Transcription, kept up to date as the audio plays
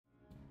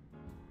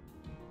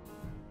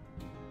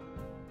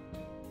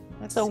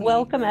Let's So, see.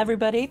 welcome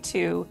everybody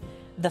to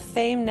the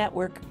FAME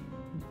Network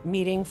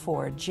meeting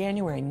for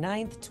January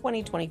 9th,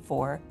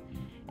 2024,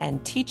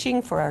 and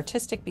Teaching for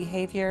Artistic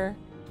Behavior,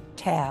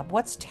 TAB.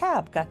 What's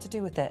TAB got to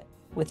do with it?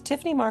 With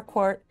Tiffany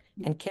Marquardt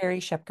and Carrie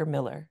Shepker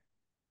Miller.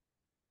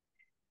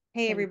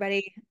 Hey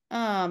everybody.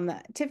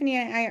 Tiffany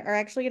and I are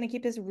actually going to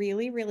keep this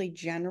really, really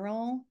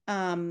general.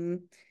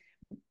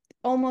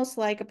 Almost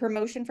like a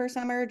promotion for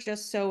summer,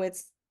 just so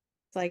it's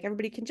like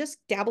everybody can just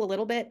dabble a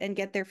little bit and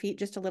get their feet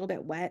just a little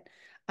bit wet.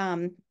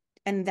 Um,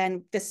 and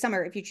then this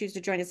summer, if you choose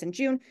to join us in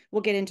June,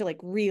 we'll get into like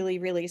really,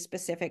 really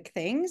specific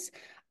things.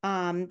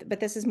 But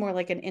this is more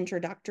like an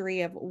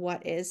introductory of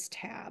what is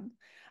TAB.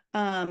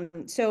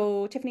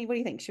 So Tiffany, what do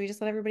you think? Should we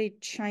just let everybody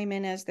chime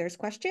in as there's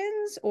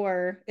questions,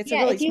 or it's a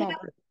Yeah, really if you small have,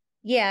 group?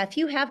 yeah, if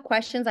you have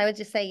questions, I would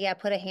just say, yeah,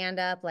 put a hand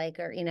up, like,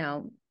 or,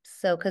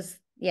 so, because,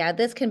 yeah,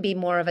 this can be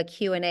more of a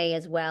Q&A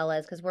as well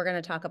as, because we're going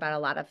to talk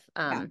about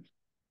Yeah.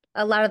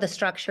 a lot of the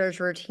structures,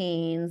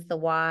 routines, the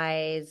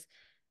whys,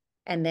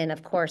 and then,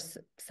 of course,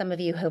 some of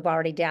you who've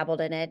already dabbled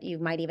in it, you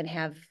might even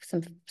have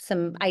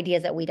some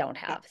ideas that we don't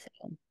Yeah. have.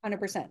 So,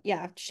 100%.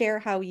 Yeah. Share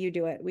how you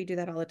do it. We do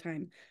that all the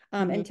time.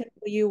 mhm. And Tim,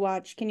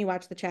 can you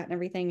watch the chat and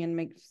everything and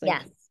make like,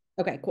 Yes,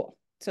 okay, cool.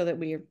 So that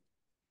we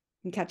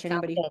can catch sounds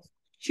anybody good. who's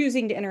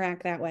choosing to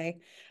interact that way.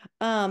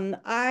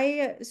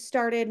 I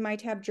started my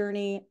tab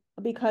journey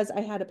because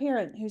I had a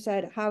parent who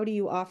said, how do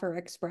you offer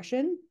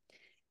expression?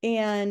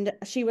 And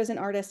she was an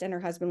artist and her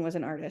husband was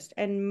an artist.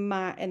 And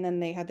then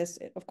they had this,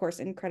 of course,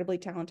 incredibly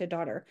talented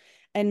daughter.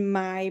 And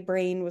my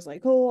brain was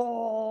like,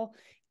 oh,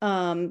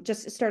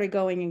 just started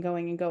going and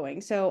going and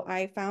going. So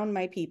I found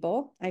my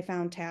people. I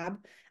found Tab,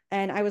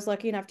 and I was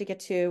lucky enough to get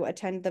to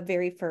attend the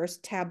very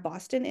first Tab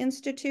Boston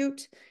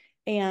Institute.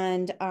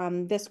 And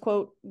this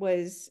quote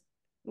was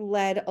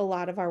led a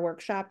lot of our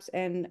workshops,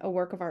 and a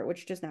work of art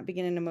which does not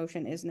begin in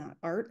emotion is not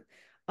art.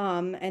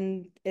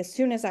 And as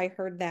soon as I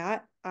heard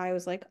that, I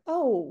was like,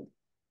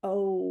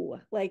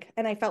 like,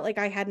 and I felt like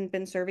I hadn't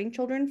been serving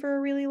children for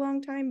a really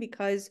long time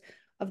because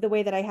of the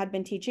way that I had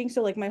been teaching.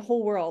 So like my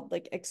whole world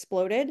like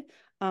exploded.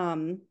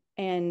 And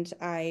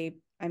I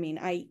mean,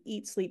 I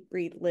eat, sleep,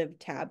 breathe, live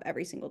Tab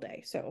every single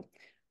day. So,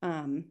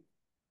 um,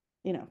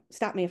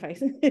 stop me if I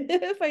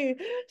if I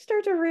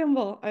start to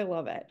ramble. I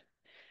love it.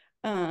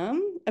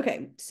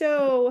 Okay,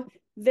 so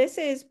this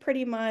is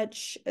pretty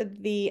much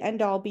the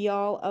end all be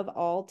all of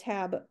all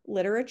Tab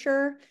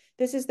literature.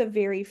 This is the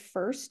very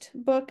first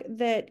book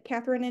that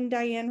Catherine and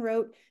Diane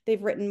wrote.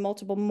 They've written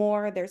multiple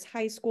more. There's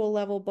high school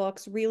level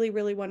books, really,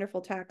 really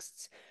wonderful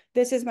texts.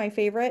 This is my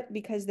favorite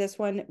because this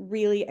one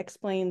really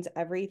explains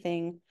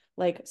everything,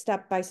 like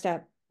step by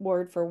step,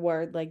 word for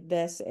word. Like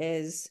this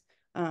is,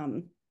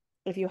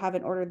 if you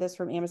haven't ordered this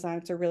from Amazon,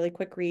 it's a really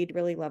quick read,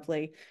 really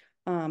lovely,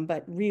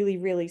 but really,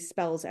 really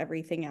spells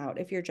everything out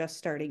if you're just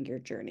starting your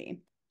journey.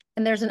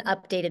 And there's an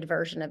updated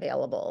version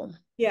available.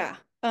 Yeah.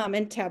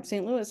 And Tab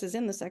St. Louis is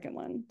in the second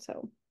one.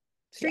 So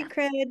Yeah. street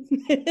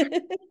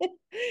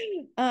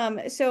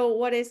cred. So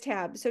what is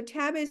Tab? So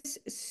Tab is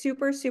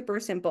super, super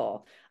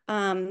simple.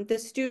 The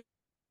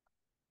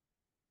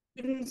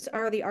students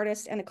are the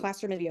artist and the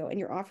classroom video, and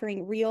you're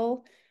offering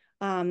real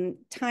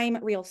time,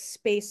 real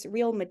space,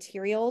 real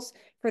materials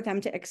for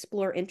them to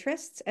explore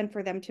interests and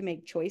for them to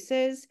make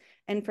choices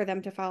and for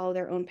them to follow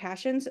their own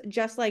passions,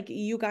 just like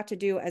you got to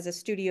do as a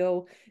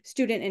studio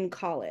student in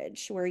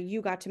college, where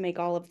you got to make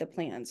all of the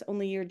plans.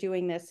 Only you're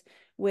doing this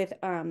with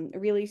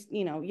really,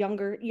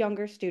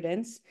 younger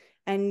students,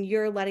 and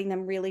you're letting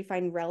them really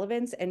find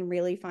relevance and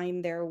really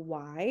find their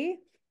why,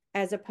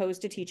 as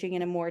opposed to teaching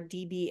in a more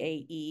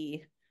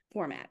DBAE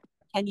format.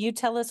 Can you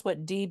tell us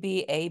what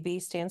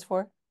DBAB stands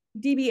for?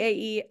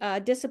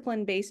 DBAE,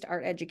 discipline-based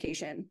art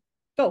education.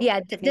 Go, Yeah,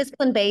 Tiffany.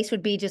 discipline based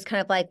would be just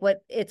kind of like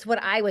what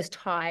I was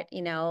taught,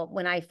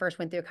 when I first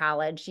went through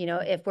college.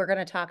 If we're going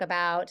to talk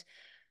about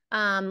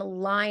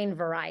line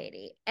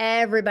variety,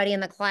 everybody in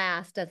the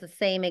class does the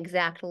same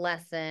exact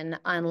lesson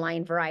on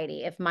line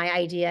variety. If my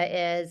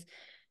idea is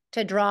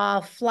to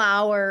draw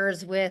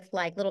flowers with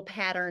like little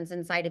patterns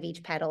inside of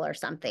each petal or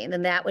something,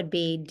 then that would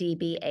be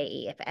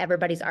DBAE. If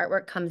everybody's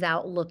artwork comes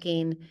out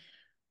looking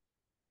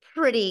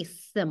pretty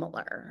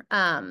similar.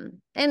 And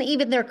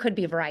even there could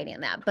be variety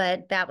in that,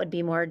 but that would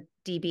be more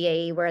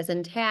DBA. Whereas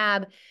in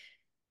Tab,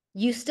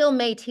 you still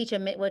may teach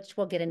which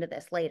we'll get into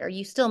this later.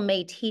 You still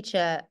may teach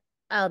a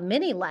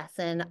mini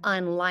lesson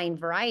on line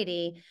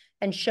variety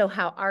and show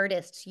how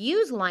artists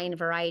use line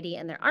variety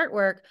in their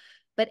artwork.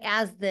 But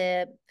as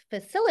the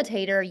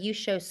facilitator, you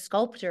show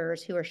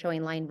sculptors who are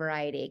showing line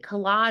variety,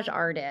 collage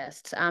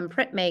artists,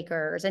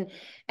 printmakers,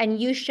 and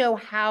you show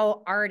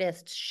how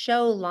artists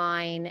show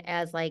line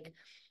as like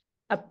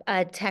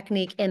a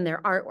technique in their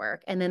artwork.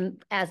 And then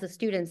as the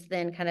students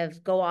then kind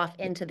of go off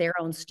into their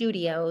own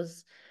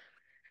studios,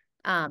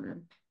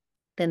 um,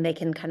 then they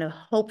can kind of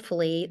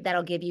hopefully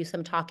that'll give you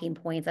some talking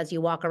points as you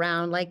walk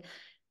around like,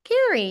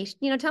 Carrie,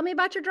 tell me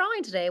about your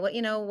drawing today.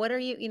 What are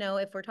you,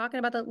 if we're talking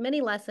about the mini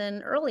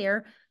lesson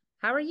earlier,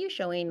 how are you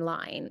showing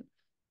line?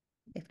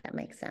 If that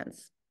makes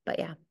sense. But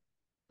yeah,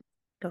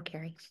 go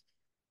Carrie.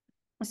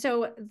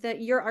 So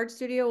your art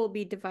studio will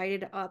be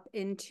divided up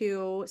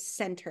into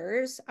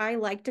centers. I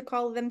like to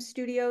call them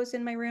studios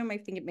in my room. I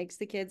think it makes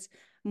the kids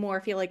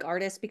more feel like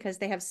artists because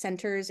they have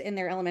centers in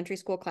their elementary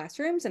school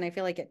classrooms, and I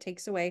feel like it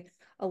takes away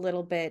a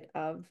little bit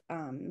of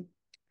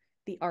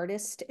the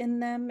artist in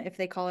them if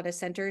they call it a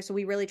center. So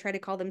we really try to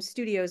call them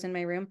studios in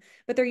my room,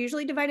 but they're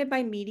usually divided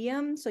by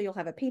medium. So you'll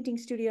have a painting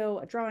studio,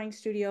 a drawing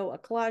studio, a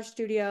collage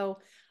studio,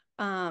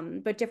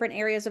 but different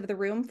areas of the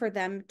room for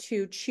them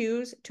to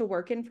choose to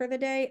work in for the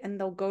day. And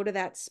they'll go to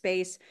that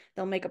space,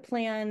 they'll make a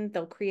plan,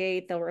 they'll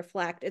create, they'll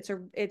reflect.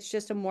 It's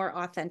just a more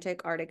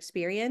authentic art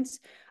experience.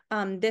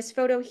 This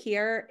photo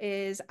here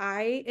is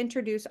I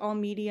introduce all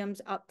mediums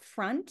up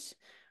front.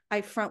 I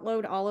front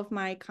load all of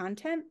my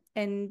content,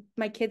 and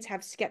my kids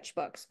have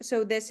sketchbooks.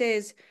 So this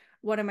is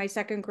one of my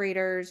second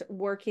graders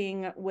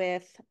working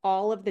with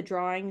all of the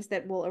drawings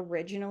that will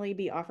originally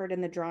be offered in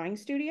the drawing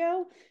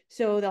studio.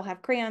 So they'll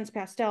have crayons,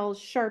 pastels,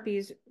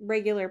 Sharpies,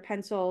 regular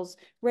pencils,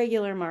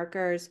 regular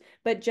markers,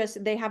 but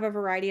just they have a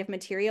variety of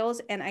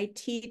materials, and I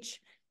teach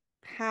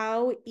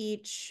how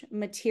each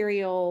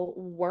material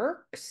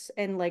works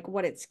and like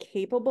what it's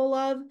capable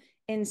of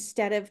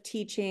instead of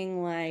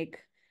teaching like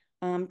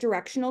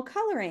directional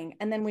coloring.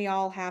 And then we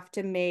all have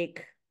to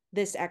make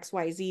this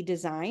XYZ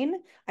design.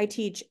 I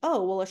teach,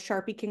 oh, well, a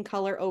Sharpie can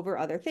color over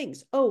other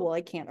things. Oh, well, I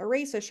can't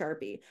erase a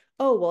Sharpie.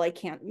 Oh, well, I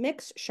can't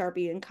mix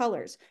Sharpie and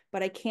colors,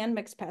 but I can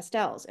mix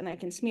pastels and I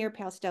can smear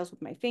pastels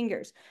with my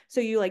fingers.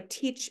 So you like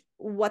teach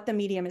what the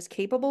medium is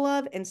capable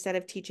of instead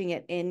of teaching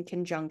it in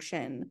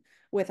conjunction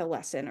with a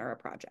lesson or a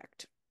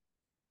project.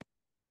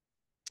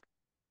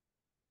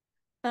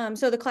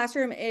 So the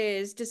classroom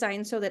is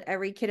designed so that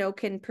every kiddo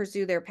can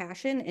pursue their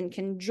passion and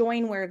can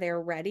join where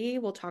they're ready.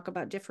 We'll talk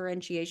about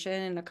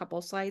differentiation in a couple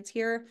slides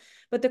here,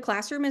 but the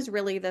classroom is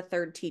really the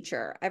third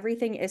teacher.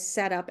 Everything is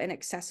set up and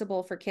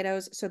accessible for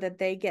kiddos so that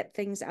they get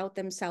things out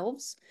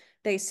themselves.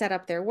 They set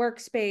up their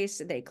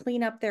workspace, they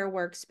clean up their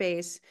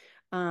workspace.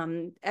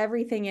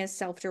 Everything is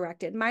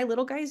self-directed. My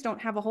little guys don't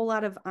have a whole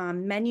lot of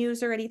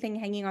menus or anything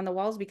hanging on the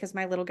walls because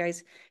my little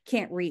guys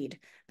can't read.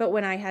 But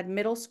when I had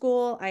middle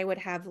school, I would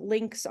have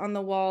links on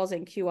the walls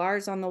and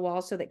QRs on the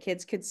wall so that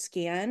kids could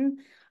scan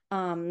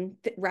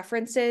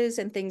references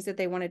and things that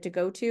they wanted to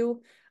go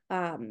to.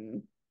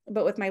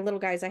 But with my little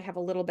guys, I have a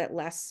little bit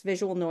less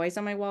visual noise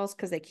on my walls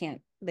because they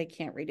can't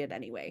read it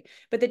anyway.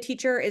 But the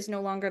teacher is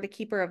no longer the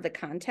keeper of the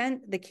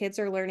content. The kids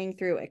are learning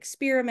through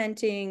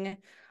experimenting,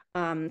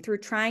 through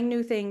trying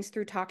new things,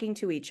 through talking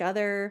to each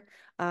other.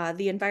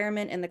 The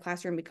environment in the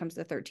classroom becomes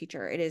the third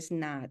teacher. It is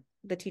not,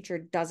 the teacher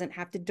doesn't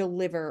have to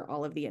deliver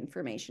all of the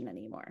information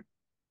anymore.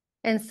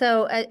 And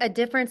so a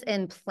difference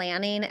in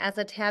planning as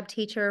a tab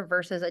teacher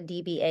versus a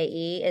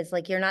DBAE is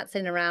like you're not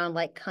sitting around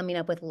like coming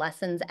up with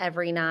lessons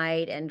every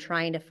night and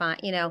trying to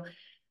find,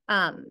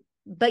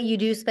 but you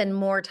do spend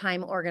more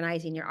time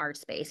organizing your art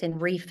space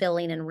and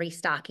refilling and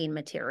restocking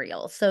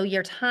materials. So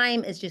your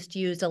time is just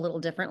used a little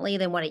differently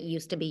than what it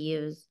used to be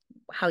used,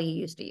 how you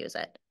used to use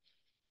it.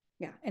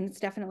 Yeah, and it's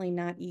definitely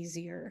not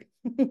easier.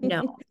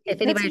 No,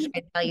 if anybody's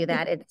trying to tell you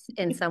that, it's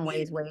in some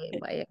ways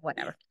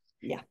whatever.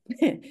 Yeah,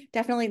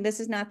 definitely. This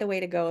is not the way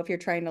to go if you're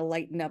trying to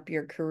lighten up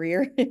your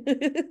career.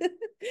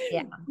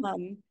 Yeah.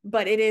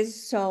 But it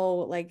is so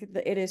like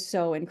it is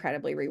so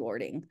incredibly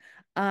rewarding.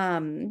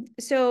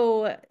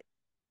 So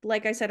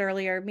like I said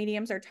earlier,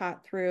 mediums are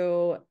taught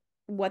through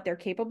what they're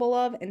capable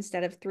of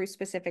instead of through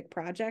specific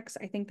projects.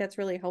 I think that's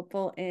really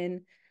helpful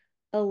in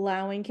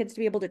allowing kids to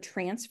be able to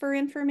transfer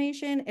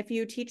information. If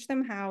you teach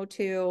them how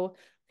to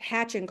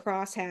hatch and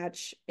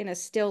crosshatch in a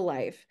still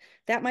life,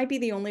 that might be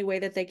the only way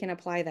that they can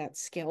apply that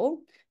skill.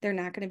 They're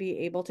not going to be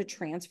able to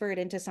transfer it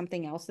into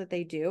something else that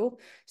they do.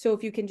 So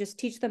if you can just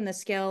teach them the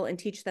skill and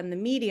teach them the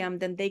medium,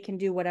 then they can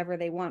do whatever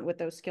they want with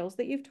those skills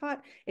that you've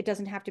taught. It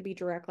doesn't have to be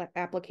direct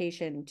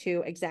application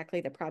to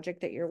exactly the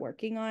project that you're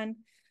working on.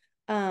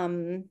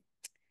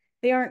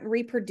 They aren't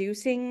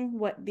reproducing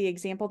what the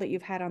example that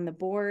you've had on the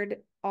board.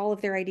 All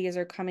of their ideas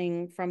are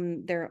coming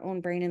from their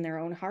own brain and their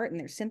own heart, and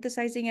they're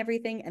synthesizing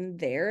everything and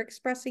they're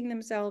expressing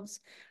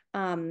themselves.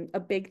 A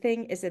big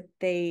thing is that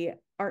they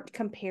aren't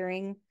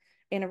comparing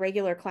in a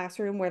regular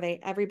classroom where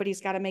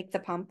everybody's got to make the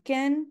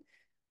pumpkin.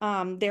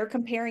 They're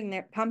comparing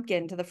their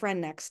pumpkin to the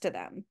friend next to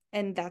them,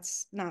 and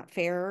that's not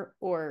fair,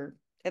 or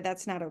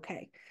that's not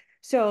okay.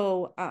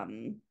 So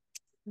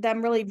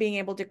them really being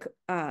able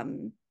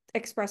to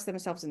express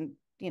themselves and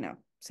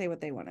say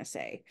what they want to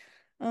say.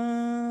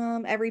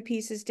 Every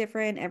piece is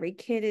different, every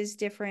kid is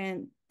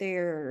different,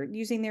 they're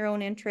using their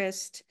own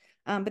interest,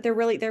 but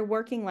they're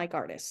working like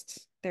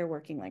artists. They're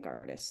working like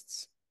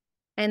artists.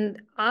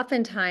 And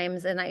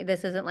oftentimes, and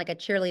this isn't like a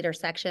cheerleader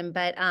section,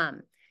 but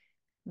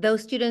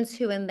those students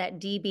who in that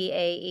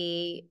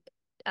DBAE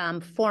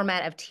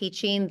format of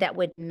teaching that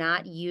would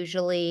not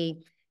usually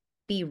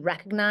be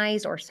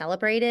recognized or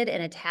celebrated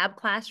in a tab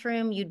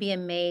classroom, you'd be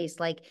amazed.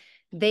 Like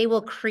they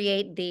will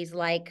create these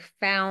like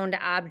found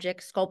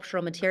object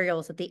sculptural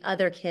materials that the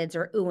other kids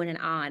are oohing and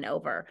ahhing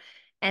over.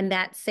 And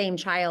that same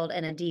child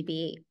in a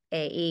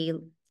DBAE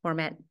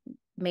format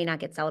may not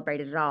get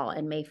celebrated at all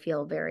and may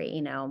feel very,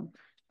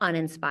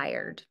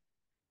 uninspired.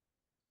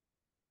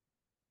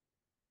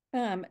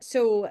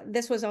 So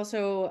this was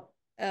also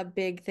a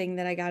big thing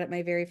that I got at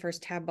my very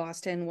first Tab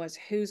Boston was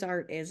whose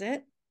art is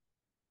it?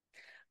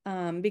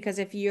 Because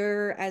if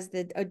you're, as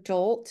the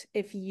adult,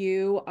 if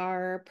you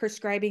are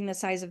prescribing the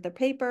size of the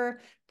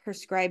paper,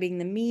 prescribing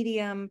the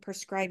medium,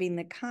 prescribing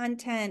the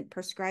content,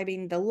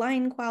 prescribing the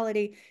line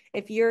quality,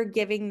 if you're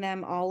giving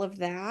them all of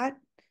that,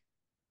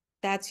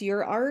 that's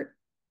your art.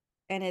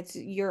 And it's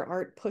your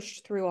art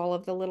pushed through all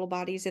of the little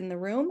bodies in the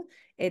room.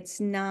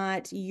 It's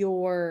not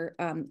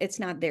it's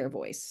not their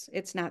voice.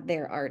 It's not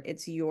their art.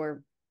 It's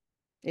your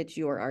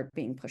art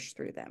being pushed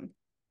through them.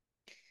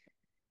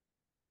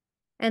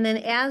 And then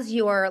as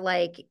you're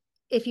like,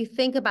 if you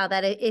think about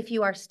that, if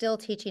you are still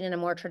teaching in a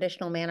more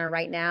traditional manner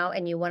right now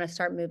and you want to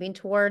start moving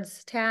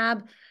towards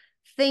tab,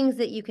 things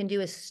that you can do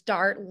is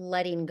start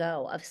letting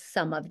go of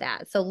some of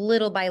that. So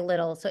little by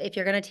little. So if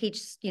you're going to teach,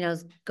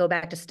 go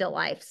back to still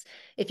lifes.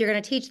 If you're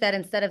going to teach that,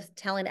 instead of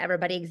telling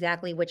everybody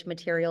exactly which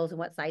materials and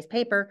what size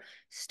paper,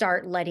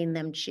 start letting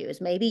them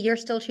choose. Maybe you're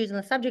still choosing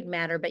the subject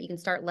matter, but you can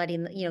start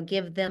letting,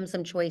 give them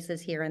some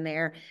choices here and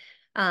there.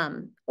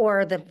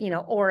 Or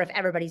if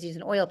everybody's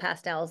using oil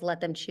pastels,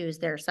 let them choose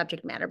their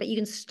subject matter. But you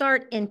can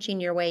start inching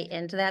your way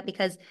into that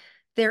because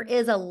there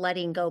is a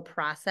letting go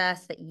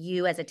process that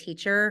you as a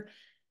teacher,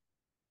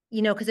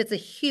 because it's a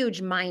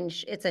huge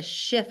it's a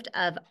shift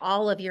of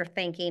all of your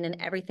thinking and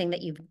everything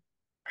that you've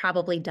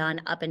probably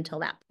done up until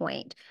that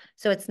point.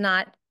 So it's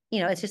not,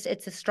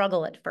 it's a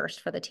struggle at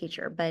first for the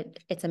teacher, but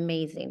it's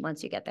amazing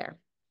once you get there.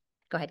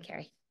 Go ahead,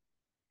 Carrie.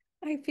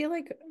 I feel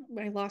like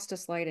I lost a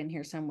slide in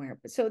here somewhere.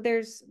 So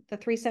there's the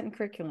 3-sentence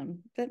curriculum.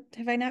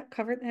 Have we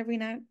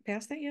not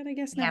passed that yet? I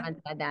guess We not.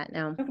 haven't said that,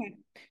 no. Okay.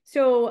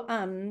 So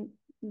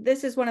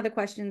this is one of the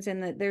questions in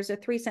that there's a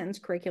 3-sentence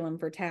curriculum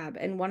for tab,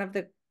 and one of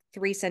the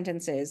 3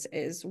 sentences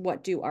is,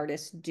 what do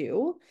artists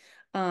do?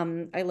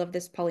 I love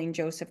this Pauline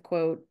Joseph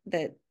quote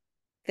that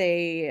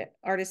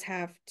artists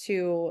have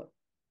to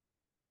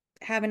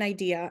have an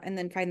idea and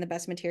then find the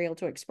best material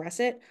to express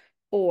it,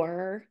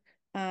 or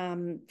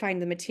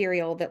find the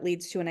material that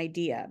leads to an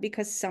idea,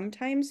 because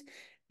sometimes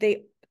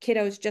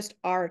kiddos just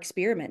are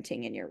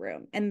experimenting in your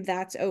room, and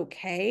that's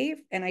okay.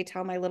 And I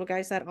tell my little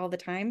guys that all the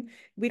time.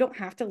 We don't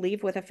have to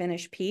leave with a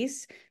finished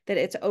piece, that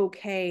it's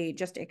okay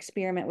just to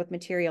experiment with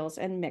materials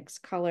and mix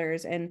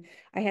colors. And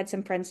I had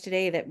some friends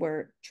today that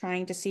were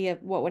trying to see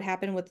what would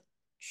happen with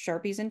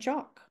Sharpies and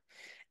chalk.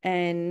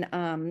 And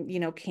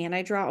can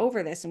I draw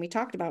over this? And we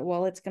talked about,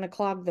 well, it's going to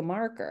clog the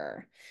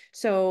marker.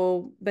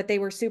 So, but they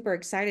were super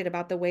excited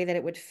about the way that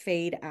it would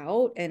fade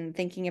out and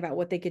thinking about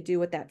what they could do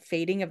with that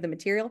fading of the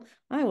material.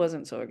 I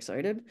wasn't so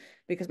excited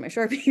because my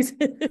Sharpies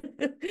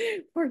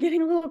were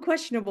getting a little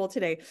questionable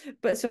today.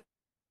 But so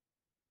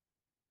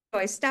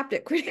I stopped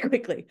it pretty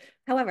quickly.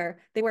 However,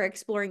 they were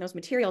exploring those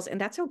materials,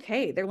 and that's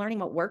okay. They're learning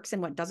what works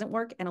and what doesn't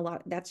work. And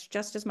that's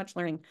just as much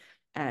learning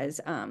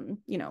as,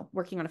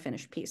 working on a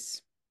finished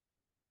piece.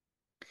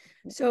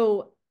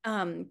 So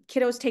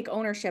kiddos take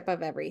ownership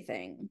of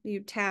everything.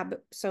 You tab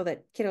so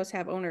that kiddos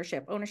have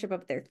ownership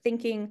of their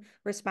thinking,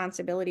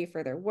 responsibility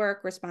for their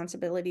work,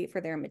 responsibility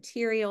for their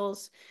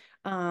materials.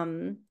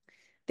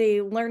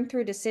 They learn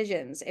through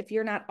decisions. If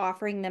you're not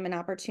offering them an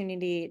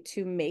opportunity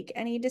to make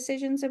any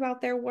decisions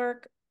about their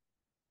work,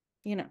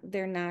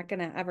 they're not going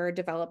to ever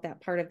develop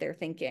that part of their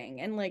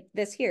thinking. And like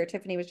this here,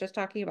 Tiffany was just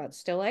talking about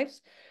still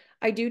lifes.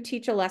 I do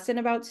teach a lesson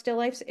about still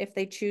lifes. If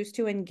they choose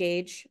to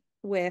engage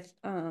with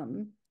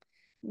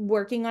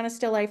working on a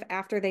still life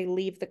after they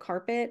leave the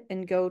carpet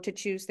and go to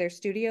choose their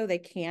studio, they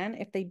can.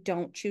 If they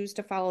don't choose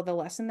to follow the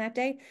lesson that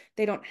day,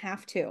 they don't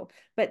have to.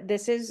 But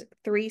this is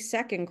 3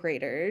 second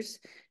graders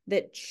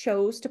that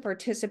chose to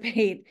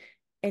participate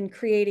in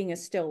creating a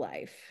still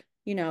life.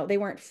 They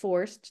weren't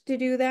forced to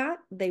do that.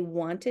 They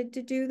wanted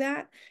to do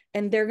that.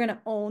 And they're going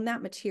to own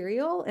that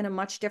material in a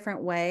much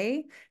different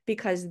way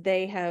because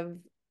they have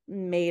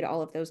made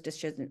all of those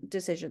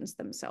decisions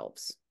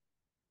themselves.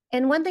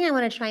 And one thing I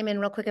want to chime in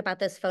real quick about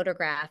this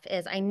photograph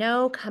is I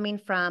know coming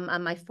from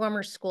my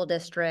former school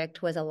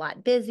district was a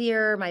lot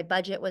busier. My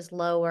budget was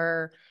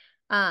lower.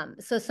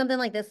 So something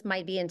like this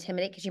might be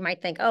intimidating because you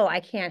might think, oh, I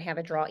can't have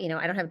I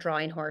don't have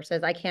drawing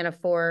horses. I can't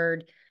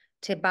afford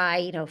to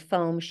buy,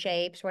 foam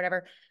shapes or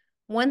whatever.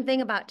 One thing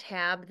about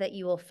tab that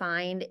you will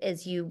find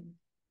is you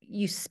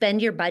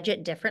spend your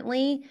budget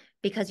differently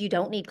because you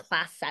don't need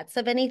class sets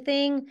of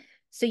anything.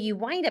 So you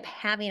wind up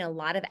having a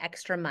lot of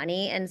extra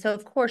money. And so,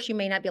 of course, you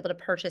may not be able to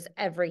purchase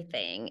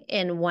everything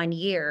in one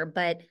year,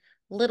 but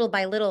little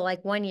by little,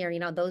 like one year,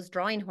 those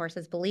drawing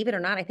horses, believe it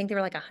or not, I think they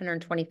were like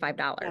 $125.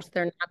 Yeah.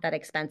 They're not that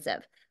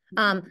expensive.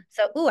 I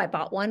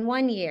bought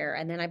one year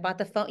and then I bought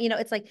the phone,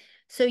 it's like,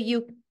 so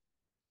you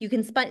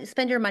can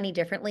spend your money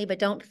differently, but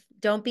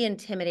don't be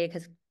intimidated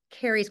because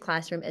Carrie's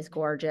classroom is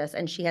gorgeous.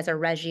 And she has a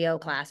Reggio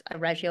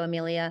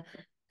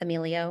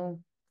Emilio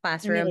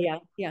classroom.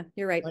 Yeah,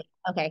 you're right.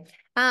 Okay.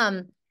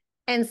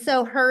 And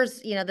so hers,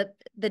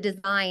 the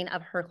design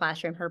of her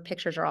classroom, her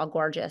pictures are all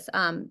gorgeous.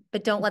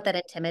 But don't let that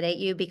intimidate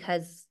you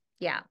because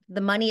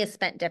the money is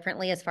spent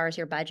differently as far as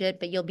your budget,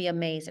 but you'll be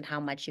amazed at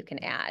how much you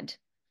can add.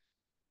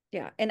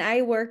 Yeah, and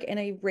I work in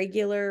a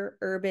regular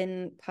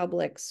urban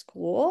public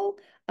school.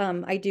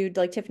 I do,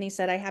 like Tiffany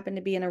said, I happen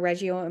to be in a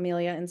Reggio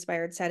Emilia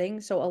inspired setting.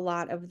 So a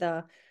lot of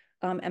the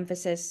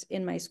emphasis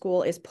in my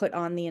school is put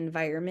on the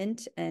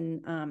environment.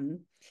 And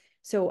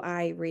so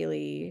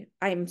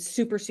I'm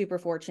super, super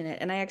fortunate.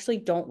 And I actually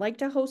don't like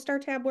to host our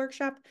tab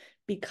workshop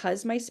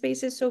because my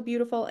space is so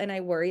beautiful. And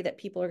I worry that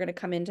people are going to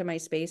come into my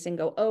space and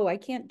go, oh, I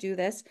can't do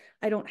this.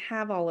 I don't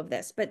have all of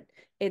this. But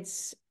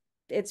it's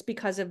it's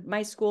because of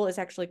my school is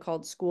actually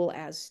called School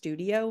as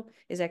Studio,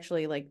 is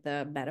actually like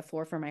the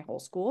metaphor for my whole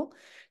school.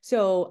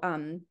 So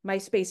my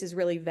space is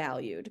really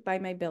valued by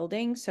my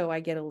building. So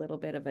I get a little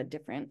bit of a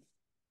different,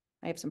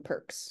 I have some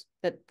perks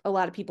that a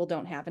lot of people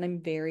don't have, and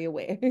I'm very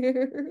aware.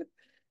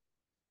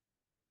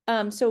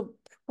 So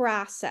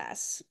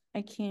process.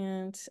 I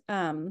can't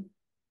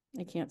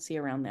see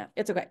around that.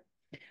 It's okay.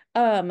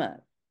 Um,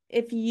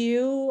 if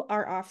you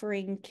are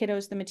offering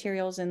kiddos the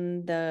materials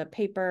and the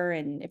paper,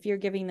 and if you're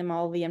giving them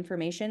all the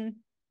information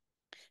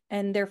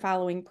and they're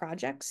following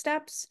project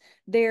steps,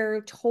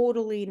 they're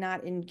totally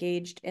not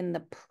engaged in the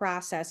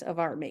process of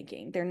art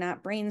making. They're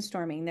not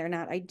brainstorming, they're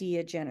not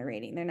idea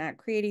generating, they're not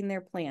creating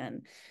their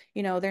plan.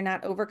 You know, they're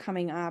not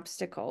overcoming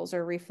obstacles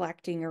or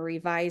reflecting or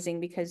revising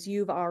because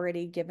you've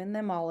already given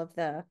them all of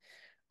the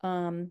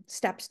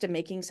steps to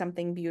making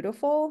something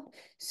beautiful.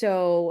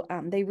 So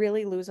they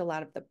really lose a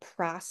lot of the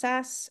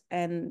process,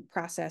 and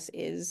process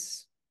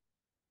is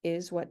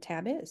what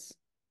tab is.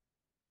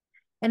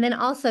 And then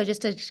also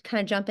just to kind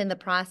of jump in the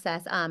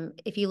process,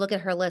 if you look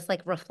at her list,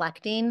 like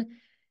reflecting,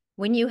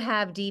 when you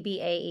have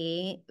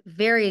DBAE,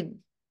 very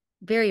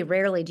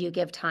rarely do you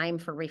give time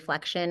for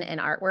reflection and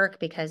artwork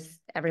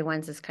because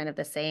everyone's is kind of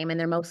the same and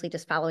they're mostly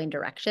just following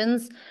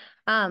directions.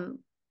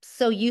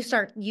 So you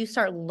start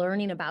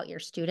learning about your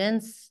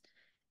students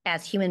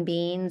as human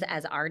beings,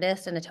 as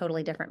artists in a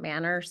totally different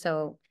manner.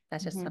 So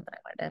that's just something I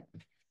wanted to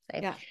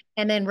say. Yeah.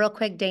 And then real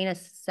quick, Dana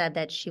said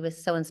that she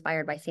was so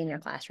inspired by seeing your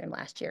classroom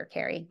last year,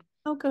 Carrie.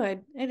 Oh,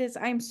 good. It is.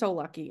 I'm so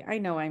lucky. I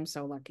know I'm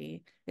so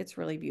lucky. It's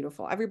really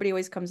beautiful. Everybody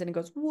always comes in and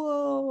goes,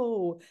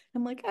 whoa.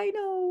 I'm like, I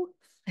know.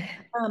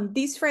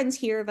 These friends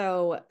here,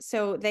 though,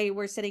 so they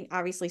were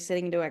obviously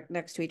sitting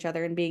next to each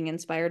other and being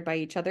inspired by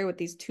each other with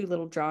these two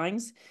little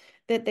drawings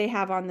that they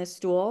have on this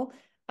stool.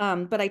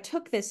 But I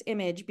took this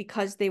image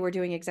because they were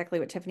doing exactly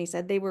what Tiffany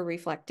said. They were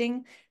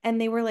reflecting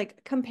and they were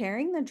like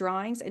comparing the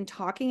drawings and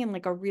talking in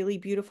like a really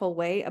beautiful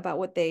way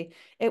about it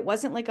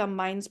wasn't like a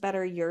mine's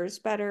better, yours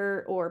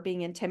better, or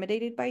being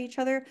intimidated by each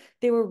other.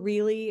 They were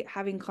really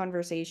having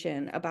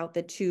conversation about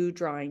the two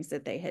drawings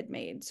that they had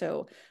made.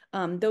 So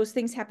those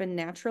things happen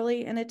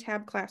naturally in a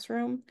tab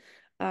classroom.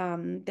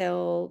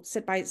 They'll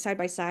sit side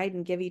by side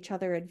and give each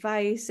other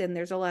advice, and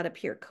there's a lot of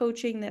peer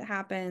coaching that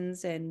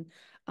happens, and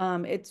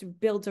it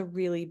builds a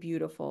really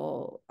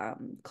beautiful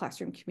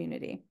classroom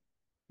community.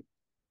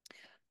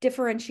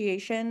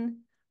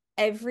 Differentiation.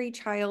 Every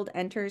child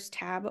enters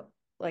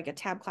like a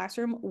tab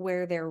classroom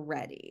where they're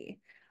ready.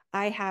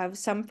 I have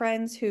some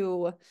friends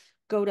who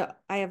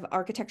I have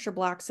architecture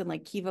blocks and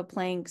like Kiva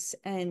planks,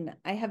 and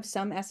I have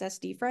some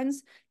SSD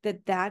friends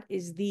that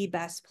is the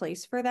best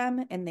place for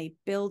them, and they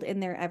build in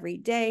there every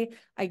day.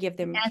 I give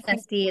them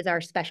SSD is our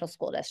special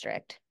school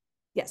district.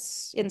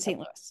 Yes, in St.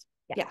 Louis.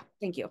 Yeah. Yeah,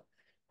 thank you.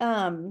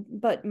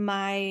 But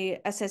my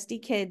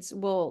SSD kids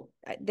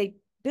they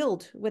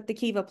build with the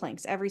Kiva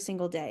planks every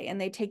single day, and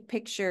they take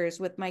pictures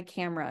with my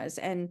cameras,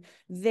 and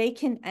they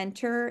can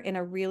enter in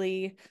a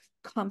really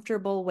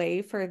comfortable way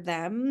for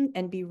them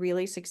and be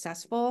really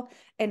successful.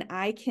 And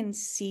I can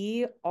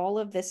see all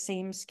of the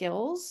same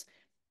skills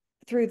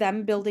through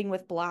them building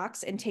with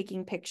blocks and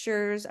taking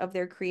pictures of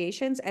their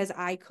creations as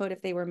I could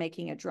if they were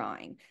making a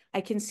drawing.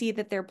 I can see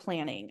that they're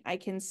planning. I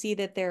can see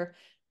that they're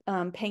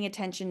paying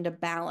attention to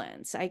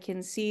balance. I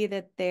can see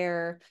that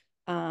they're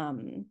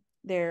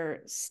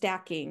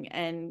stacking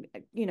and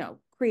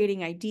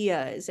creating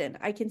ideas, and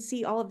I can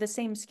see all of the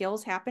same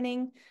skills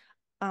happening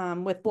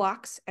with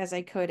blocks as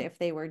I could if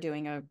they were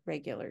doing a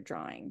regular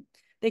drawing.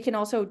 They can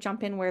also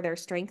jump in where their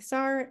strengths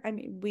are. I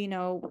mean, we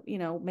know,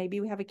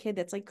 maybe we have a kid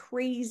that's like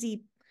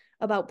crazy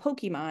about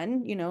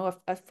Pokemon,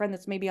 a friend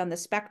that's maybe on the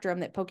spectrum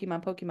that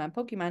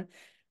Pokemon,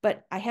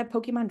 but I have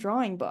Pokemon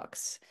drawing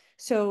books.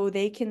 So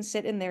they can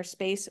sit in their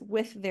space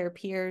with their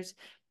peers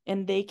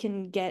and they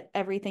can get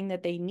everything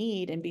that they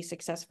need and be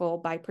successful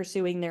by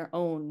pursuing their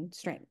own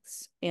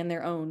strengths and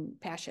their own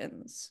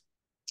passions.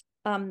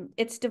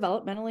 It's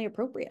developmentally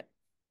appropriate.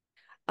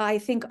 I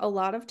think a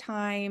lot of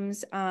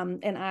times,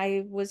 and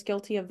I was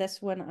guilty of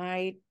this when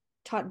I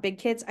taught big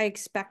kids, I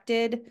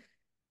expected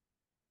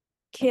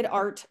kid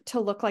art to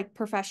look like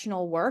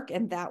professional work,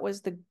 and that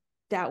was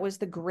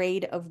the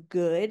grade of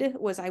good.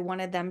 Was I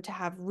wanted them to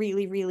have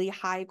really, really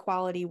high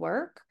quality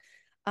work.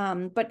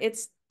 But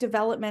it's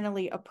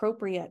developmentally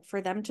appropriate for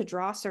them to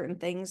draw certain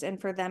things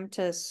and for them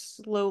to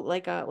slow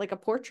like a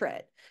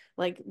portrait.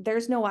 Like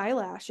there's no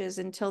eyelashes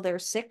until they're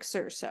 6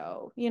 or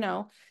so,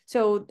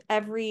 So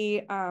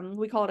every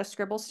we call it a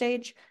scribble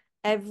stage.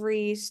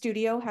 Every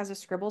studio has a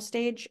scribble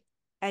stage.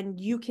 and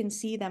you can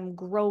see them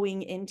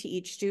growing into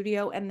each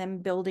studio and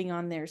then building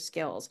on their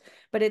skills.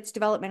 But it's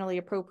developmentally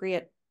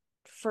appropriate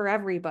for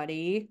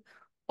everybody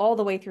all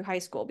the way through high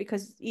school,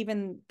 because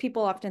even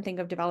people often think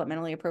of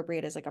developmentally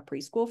appropriate as like a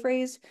preschool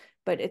phrase,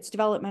 but it's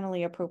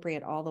developmentally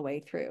appropriate all the way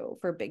through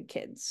for big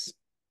kids.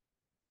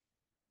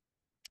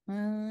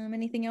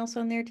 Anything else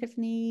on there,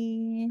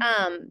 Tiffany?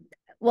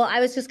 Well, I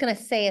was just going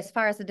to say, as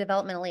far as the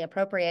developmentally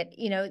appropriate,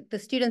 the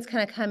students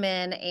kind of come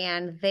in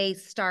and they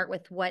start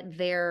with what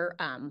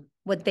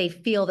they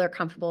feel they're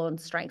comfortable in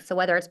strength. So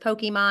whether it's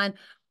Pokemon,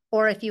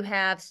 or if you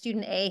have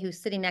student A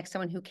who's sitting next to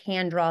someone who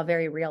can draw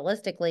very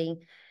realistically,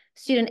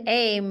 student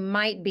A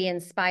might be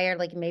inspired,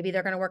 like maybe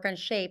they're going to work on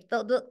shape.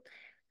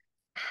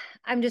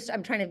 I'm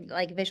trying to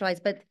like visualize,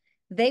 but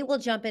they will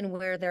jump in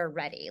where they're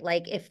ready.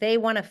 Like if they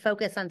want to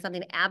focus on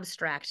something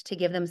abstract to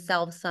give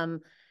themselves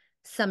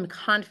some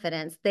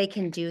confidence, they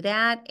can do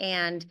that.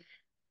 And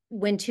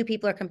when two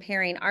people are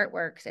comparing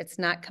artworks, it's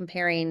not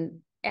comparing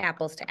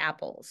apples to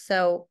apples.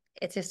 So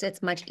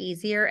it's much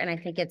easier, and I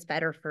think it's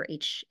better for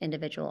each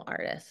individual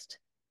artist.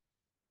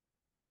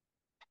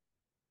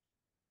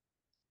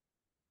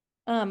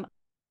 I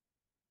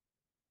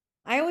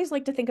always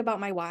like to think about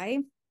my why.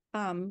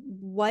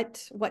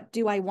 What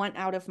do I want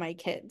out of my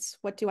kids?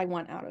 What do I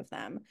want out of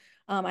them?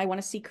 I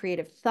want to see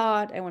creative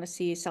thought. I want to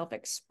see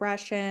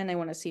self-expression. I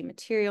want to see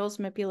materials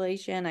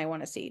manipulation. I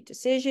want to see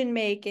decision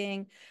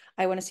making.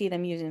 I want to see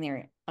them using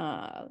their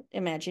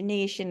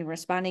imagination,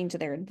 responding to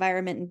their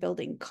environment, and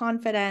building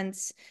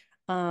confidence.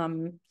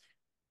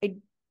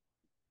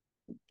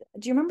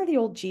 Do you remember the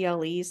old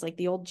GLEs, like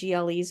the old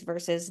GLEs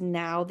versus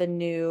now the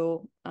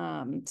new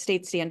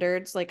state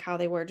standards, like how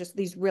they were just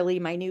these really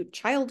minute,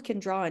 child can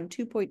draw in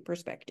 2-point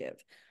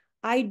perspective.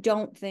 I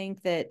don't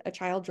think that a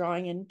child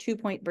drawing in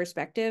 2-point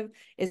perspective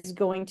is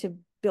going to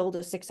build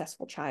a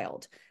successful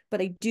child,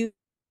 but I do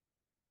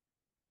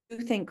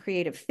think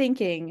creative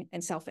thinking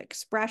and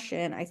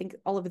self-expression, I think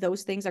all of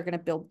those things are going to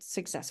build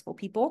successful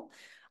people.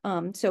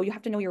 So you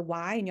have to know your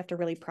why, and you have to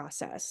really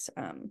process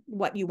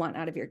what you want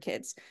out of your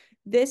kids.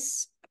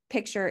 This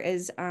picture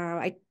is,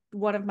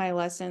 one of my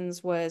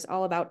lessons was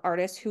all about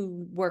artists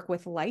who work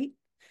with light.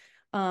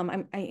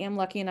 I am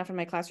lucky enough in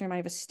my classroom, I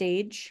have a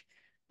stage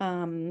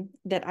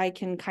that I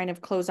can kind of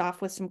close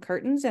off with some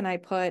curtains, and I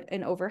put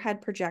an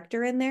overhead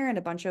projector in there and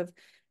a bunch of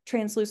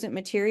translucent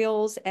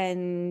materials,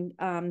 and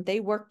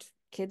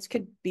kids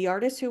could be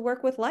artists who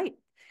work with light.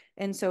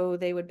 And so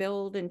they would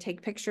build and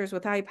take pictures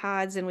with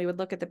iPods, and we would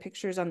look at the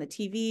pictures on the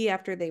TV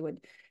after they would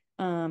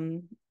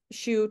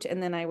shoot,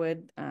 and then I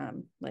would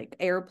like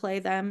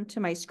airplay them to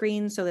my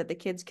screen so that the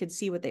kids could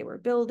see what they were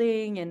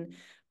building. And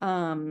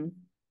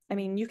I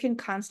mean, you can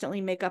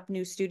constantly make up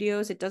new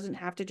studios. It doesn't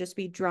have to just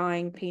be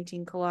drawing,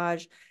 painting,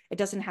 collage. It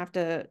doesn't have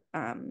to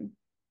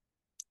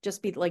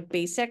just be like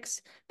basics.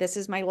 This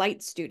is my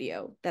light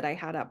studio that I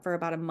had up for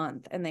about a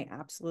month, and they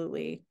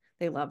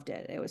loved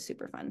it. It was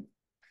super fun.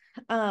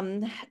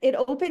 It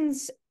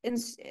opens and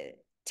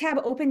Tab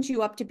opens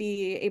you up to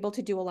be able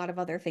to do a lot of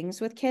other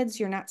things with kids.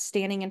 You're not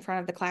standing in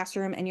front of the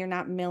classroom, and you're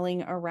not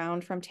milling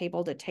around from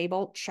table to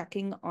table,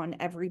 checking on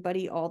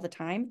everybody all the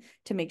time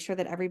to make sure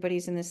that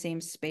everybody's in the same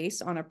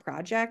space on a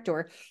project,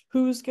 or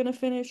who's going to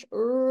finish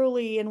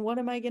early and what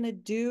am I going to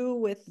do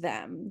with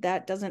them?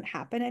 That doesn't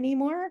happen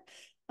anymore.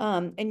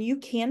 And you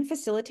can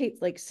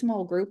facilitate like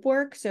small group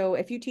work. So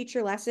if you teach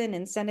your lesson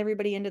and send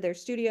everybody into their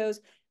studios,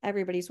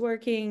 everybody's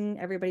working,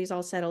 everybody's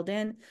all settled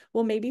in.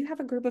 Well, maybe you have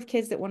a group of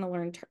kids that want to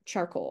learn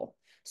charcoal.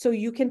 So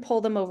you can pull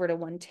them over to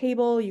one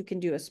table. You can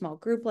do a small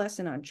group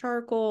lesson on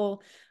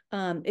charcoal.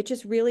 It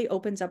just really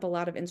opens up a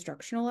lot of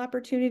instructional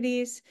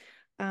opportunities.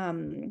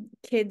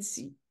 Kids,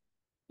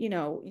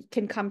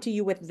 can come to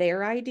you with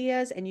their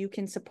ideas, and you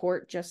can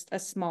support just a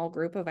small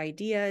group of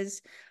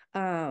ideas.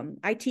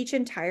 I teach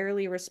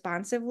entirely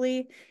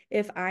responsively.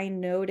 If I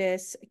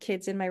notice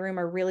kids in my room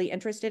are really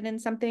interested in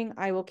something,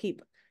 I will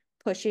keep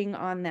pushing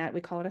on that.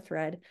 We call it a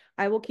thread.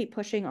 I will keep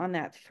pushing on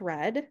that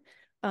thread,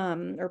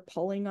 or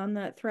pulling on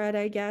that thread,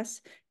 I guess,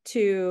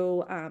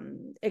 to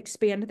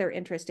expand their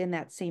interest in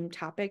that same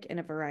topic in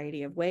a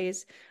variety of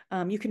ways.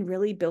 You can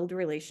really build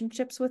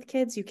relationships with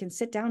kids. You can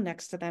sit down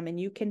next to them, and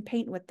you can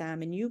paint with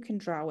them, and you can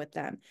draw with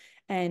them,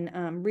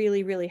 and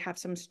really, really have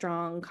some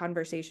strong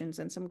conversations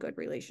and some good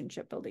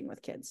relationship building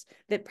with kids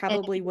that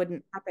probably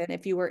wouldn't happen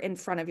if you were in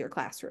front of your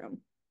classroom.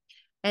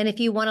 And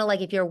if you want to,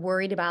 like, if you're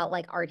worried about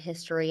like art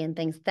history and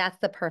things, that's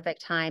the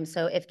perfect time.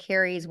 So if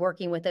Carrie's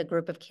working with a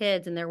group of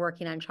kids and they're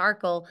working on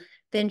charcoal,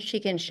 then she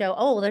can show,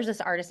 oh, there's this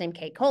artist named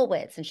Kate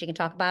Kolwitz, and she can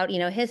talk about,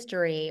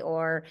 history,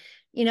 or,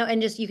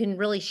 and just, you can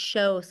really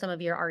show some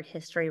of your art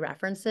history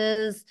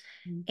references.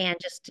 And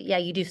just, yeah,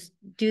 you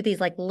do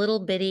these like little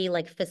bitty,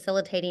 like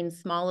facilitating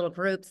small little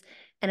groups,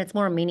 and it's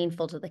more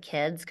meaningful to the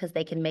kids because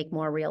they can make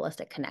more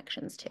realistic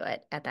connections to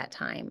it at that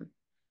time.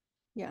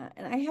 Yeah,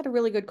 and I had a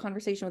really good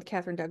conversation with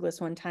Catherine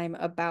Douglas one time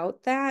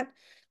about that.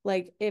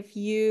 Like if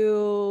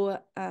you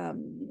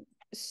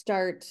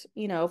start,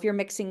 if you're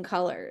mixing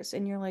colors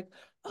and you're like,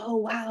 oh,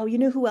 wow, you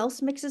know who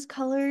else mixes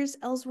colors?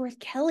 Ellsworth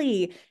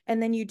Kelly.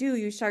 And then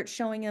you start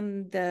showing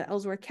him the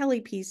Ellsworth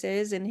Kelly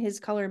pieces and his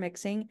color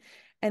mixing.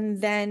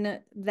 And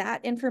then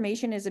that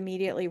information is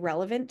immediately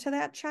relevant to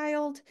that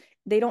child.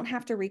 They don't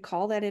have to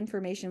recall that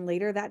information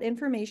later. That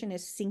information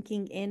is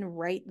sinking in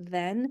right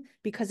then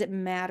because it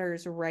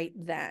matters right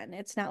then.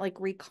 It's not like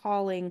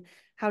recalling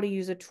how to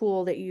use a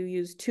tool that you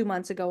used 2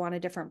 months ago on a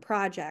different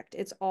project.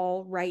 It's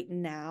all right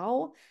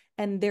now,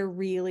 and they're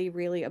really,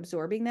 really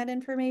absorbing that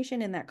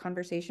information in that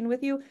conversation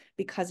with you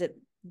because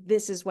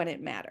this is when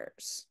it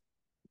matters.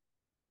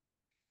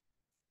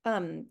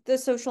 The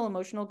social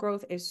emotional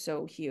growth is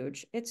so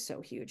huge. It's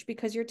so huge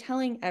because you're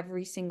telling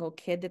every single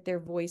kid that their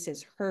voice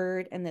is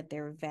heard and that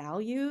they're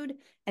valued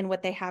and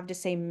what they have to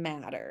say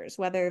matters,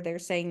 whether they're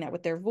saying that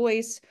with their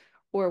voice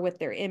or with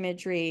their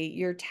imagery.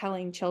 You're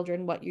telling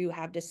children what you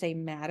have to say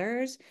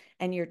matters,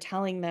 and you're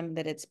telling them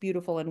that it's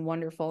beautiful and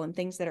wonderful, and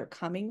things that are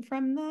coming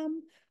from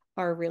them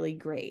are really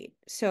great.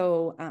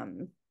 So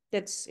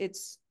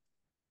it's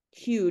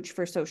huge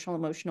for social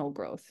emotional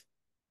growth.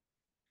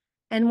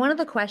 And one of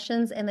the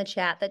questions in the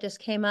chat that just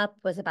came up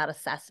was about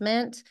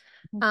assessment.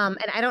 And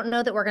I don't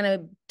know that we're going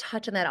to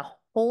touch on that a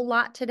whole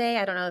lot today.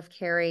 I don't know if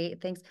Carrie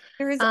thinks.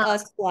 There is a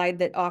slide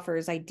that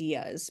offers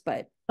ideas,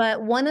 but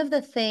one of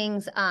the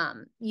things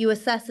you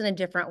assess in a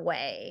different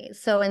way.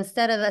 So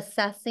instead of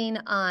assessing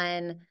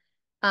on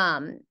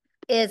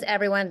is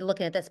everyone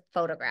looking at this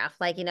photograph,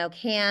 like,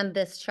 can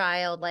this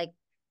child like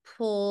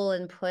pull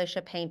and push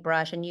a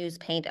paintbrush and use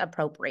paint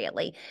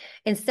appropriately?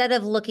 Instead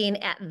of looking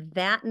at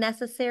that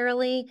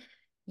necessarily,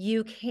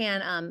 you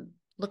can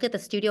look at the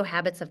studio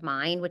habits of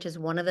mind, which is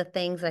one of the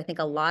things that I think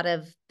a lot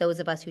of those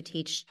of us who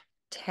teach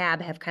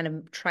TAB have kind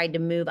of tried to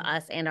move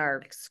us and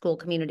our school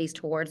communities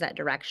towards that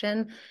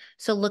direction.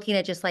 So looking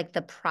at just like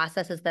the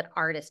processes that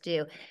artists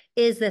do.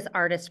 Is this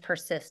artist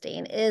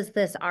persisting? Is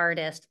this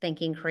artist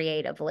thinking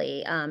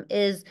creatively?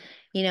 Is,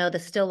 the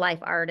still life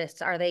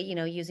artists, are they,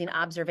 using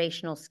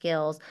observational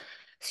skills?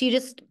 So you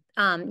just,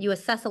 you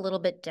assess a little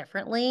bit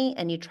differently,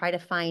 and you try to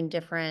find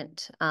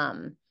different,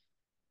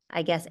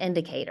 I guess,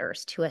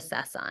 indicators to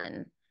assess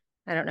on.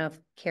 I don't know if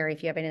Carrie,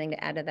 if you have anything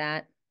to add to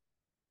that.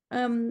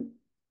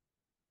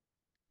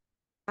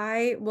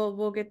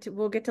 We'll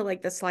get to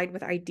like the slide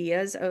with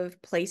ideas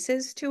of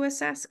places to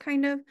assess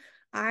kind of.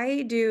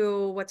 I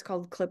do what's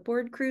called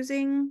clipboard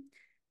cruising,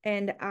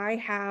 and I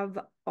have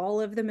all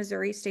of the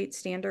Missouri State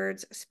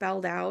standards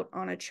spelled out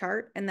on a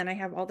chart, and then I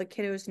have all the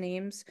kiddos'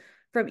 names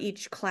from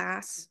each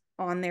class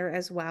on there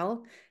as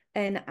well.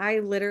 And I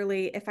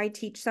literally, if I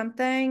teach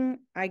something,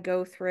 I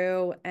go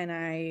through and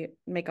I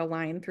make a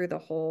line through the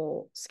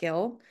whole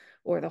skill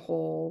or the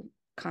whole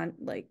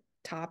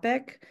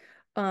topic.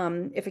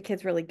 If a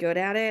kid's really good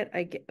at it,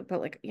 I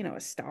put like,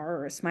 a star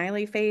or a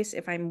smiley face.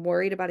 If I'm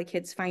worried about a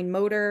kid's fine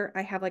motor,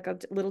 I have like a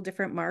little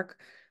different mark.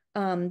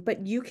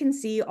 But you can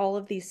see all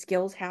of these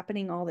skills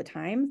happening all the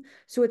time.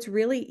 So it's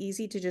really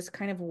easy to just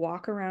kind of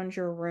walk around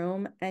your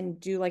room and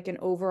do like an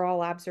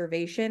overall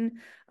observation.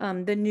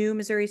 The new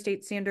Missouri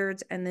State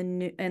standards and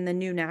the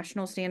new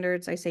national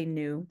standards, I say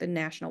new, the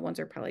national ones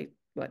are probably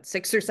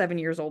 6 or 7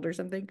 years old or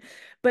something,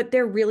 but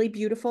they're really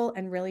beautiful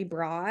and really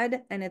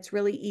broad. And it's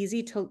really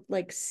easy to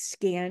like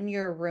scan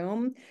your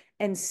room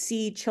and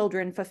see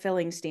children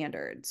fulfilling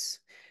standards.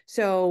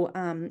 So,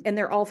 and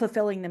they're all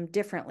fulfilling them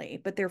differently,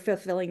 but they're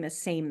fulfilling the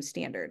same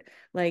standard.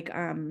 Like,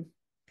 trying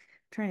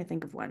to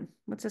think of one.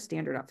 What's a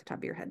standard off the top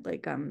of your head?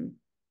 Like,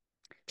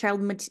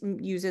 child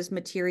uses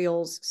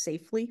materials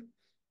safely.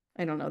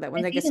 I don't know that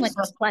one. I guess even like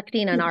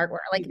reflecting on artwork,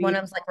 like one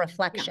of them's like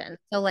reflection.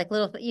 Yeah. So like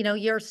little,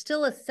 you're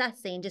still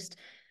assessing. Just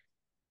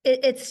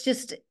it's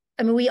just.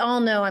 I mean, we all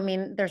know. I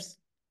mean,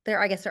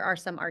 I guess there are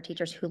some art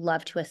teachers who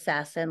love to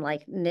assess and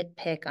like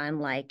nitpick on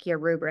like your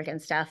rubric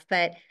and stuff,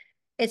 but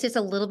it's just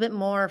a little bit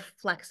more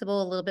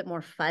flexible, a little bit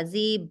more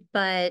fuzzy.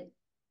 But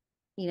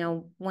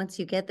once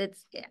you get it,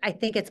 I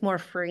think it's more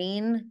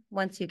freeing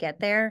once you get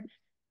there,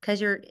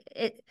 because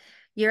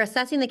you're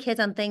assessing the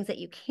kids on things that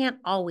you can't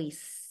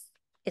always.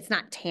 It's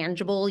not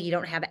tangible. You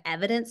don't have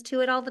evidence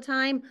to it all the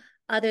time,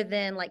 other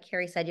than like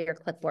Carrie said, your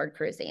clipboard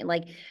cruising.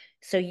 Like,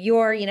 so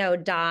your,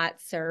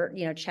 dots or,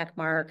 check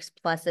marks,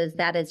 pluses,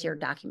 that is your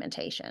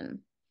documentation.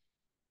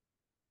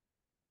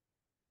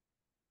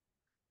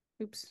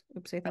 Oops,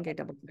 I think I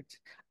double clicked.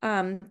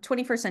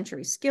 21st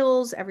century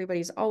skills.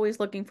 Everybody's always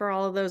looking for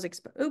all of those.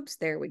 Oops,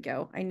 there we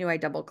go. I knew I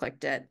double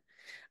clicked it.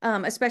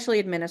 Especially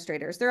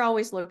administrators. They're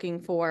always looking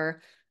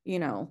for,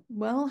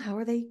 well, how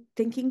are they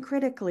thinking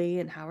critically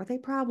and how are they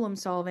problem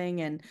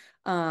solving? And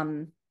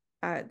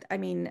I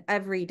mean,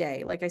 every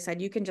day, like I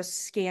said, you can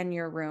just scan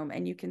your room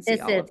and you can see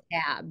all of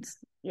tabs.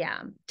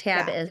 Yeah.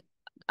 Tab is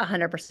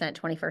 100%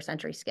 21st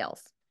century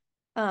skills.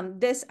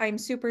 This, I'm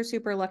super,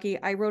 super lucky.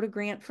 I wrote a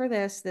grant for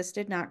this. This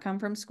did not come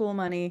from school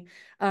money,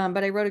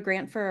 but I wrote a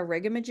grant for a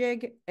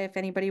Rigamajig. If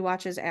anybody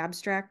watches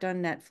Abstract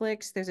on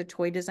Netflix, there's a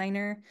toy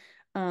designer,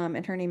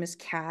 and her name is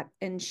Kat,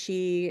 and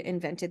she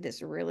invented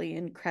this really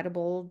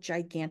incredible,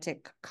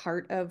 gigantic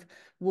cart of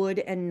wood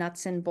and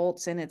nuts and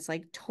bolts, and it's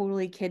like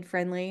totally kid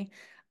friendly.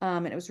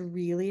 And it was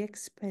really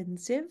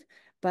expensive,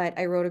 but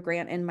I wrote a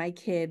grant and my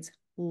kids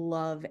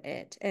love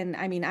it. And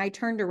I mean, I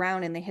turned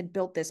around and they had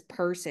built this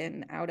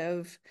person out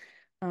of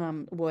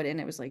wood, and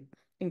it was like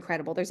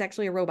incredible. There's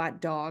actually a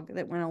robot dog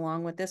that went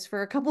along with this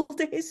for a couple of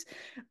days.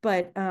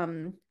 But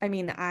I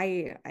mean,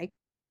 I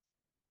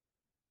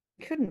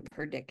couldn't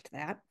predict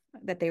that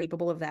they were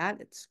capable of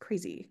that. It's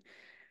crazy.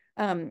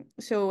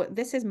 So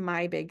this is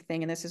my big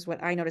thing, and this is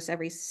what I notice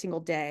every single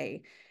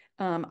day.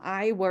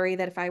 I worry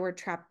that if I were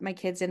trapped my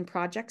kids in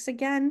projects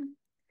again,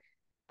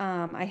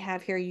 I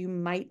have here, you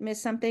might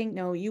miss something.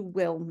 No, you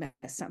will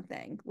miss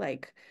something.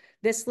 Like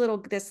this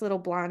little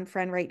blonde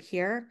friend right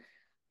here,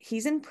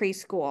 he's in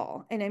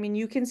preschool. And I mean,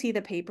 you can see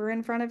the paper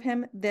in front of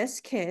him. This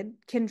kid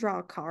can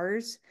draw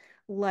cars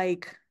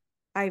like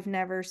I've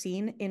never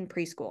seen in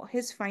preschool.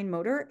 His fine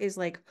motor is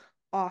like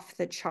off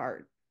the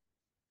chart.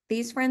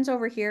 These friends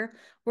over here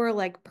were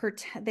like,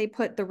 they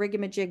put the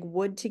rigamajig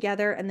wood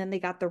together and then they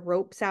got the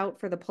ropes out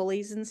for the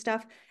pulleys and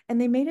stuff,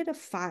 and they made it a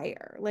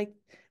fire. Like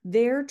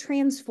they're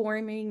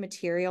transforming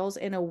materials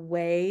in a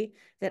way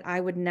that I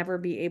would never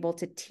be able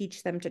to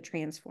teach them to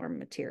transform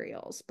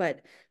materials. But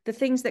the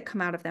things that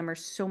come out of them are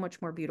so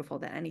much more beautiful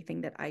than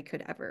anything that I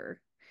could ever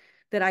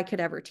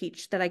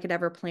teach, that I could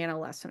ever plan a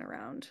lesson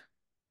around.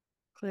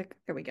 Click,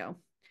 there we go.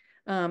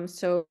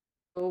 So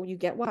you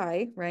get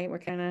why, right? We're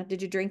kind of,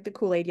 did you drink the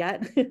Kool-Aid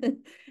yet?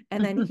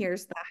 And then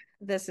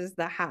this is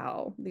the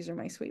how. These are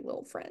my sweet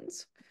little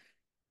friends.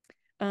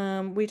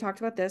 We talked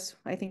about this.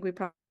 I think we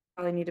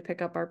probably need to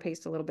pick up our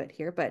pace a little bit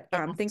here, but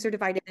things are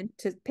divided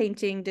into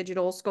painting,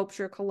 digital,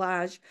 sculpture,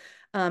 collage,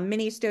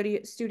 mini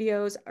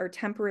studios or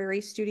temporary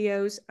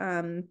studios,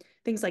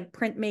 things like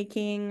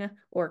printmaking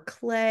or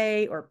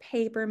clay or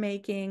paper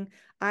making.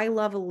 I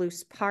love a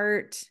loose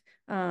part.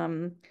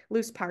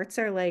 Loose parts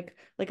are like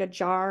a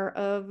jar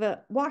of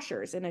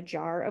washers and a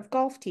jar of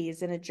golf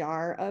tees and a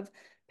jar of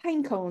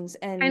pine cones,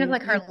 Kind of and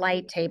like our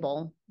light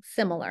table,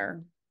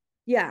 similar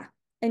yeah,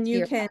 and to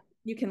your.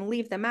 you can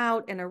leave them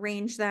out and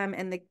arrange them,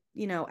 and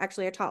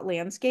actually I taught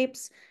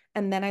landscapes,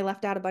 and then I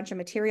left out a bunch of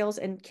materials,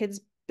 and kids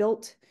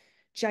built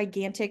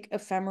gigantic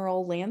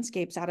ephemeral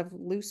landscapes out of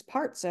loose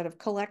parts, out of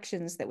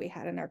collections that we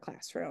had in our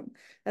classroom.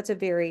 That's a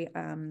very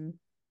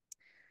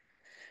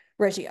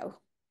Reggio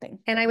thing.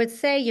 And I would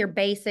say your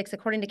basics,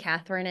 according to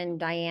Catherine and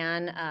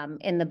Diane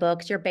in the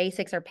books, your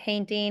basics are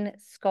painting,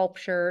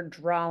 sculpture,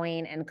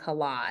 drawing, and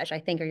collage, I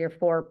think are your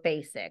 4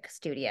 basic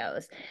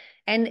studios.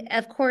 And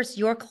of course,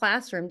 your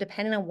classroom,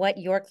 depending on what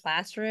your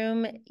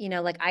classroom,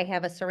 like I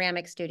have a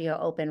ceramic studio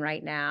open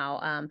right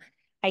now.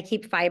 I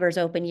keep fibers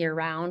open year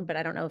round, but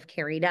I don't know if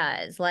Carrie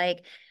does.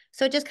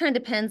 So it just kind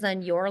of depends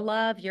on your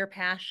love, your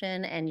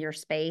passion, and your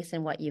space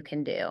and what you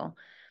can do.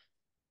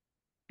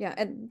 Yeah,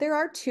 and there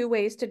are 2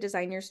 ways to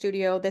design your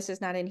studio. This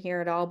is not in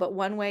here at all, but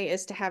one way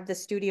is to have the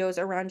studios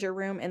around your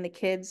room and the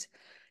kids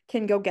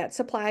can go get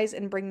supplies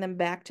and bring them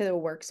back to the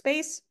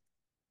workspace.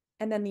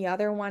 And then the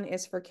other one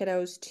is for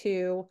kiddos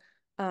to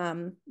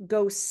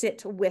go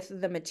sit with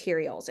the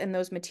materials, and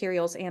those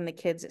materials and the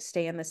kids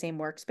stay in the same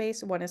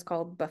workspace. One is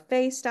called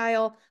buffet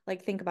style.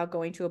 Like think about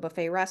going to a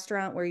buffet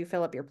restaurant where you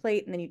fill up your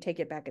plate and then you take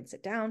it back and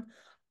sit down,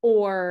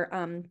 or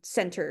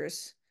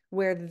centers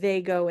where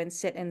they go and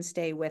sit and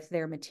stay with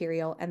their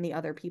material and the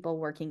other people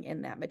working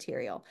in that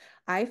material.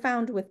 I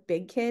found with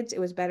big kids, it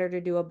was better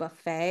to do a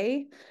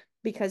buffet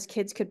because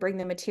kids could bring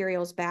the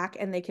materials back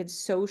and they could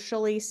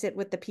socially sit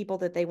with the people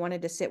that they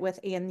wanted to sit with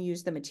and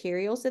use the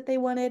materials that they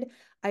wanted.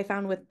 I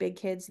found with big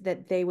kids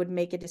that they would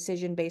make a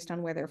decision based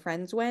on where their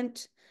friends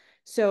went.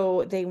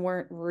 So they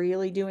weren't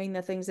really doing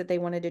the things that they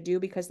wanted to do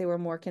because they were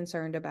more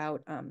concerned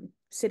about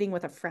sitting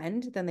with a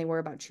friend than they were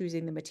about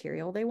choosing the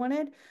material they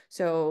wanted.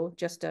 So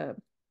just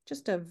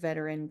a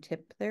veteran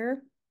tip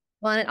there.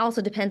 Well, and it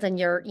also depends on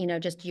your,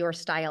 just your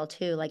style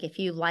too. Like if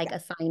you like Yeah.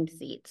 assigned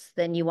seats,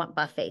 then you want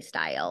buffet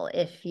style.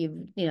 If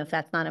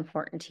that's not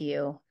important to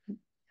you.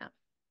 Yeah.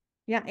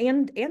 Yeah,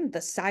 and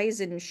the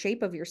size and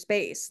shape of your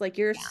space. Like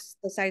Yeah.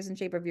 the size and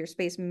shape of your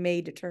space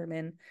may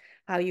determine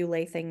how you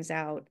lay things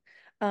out.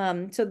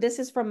 So this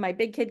is from my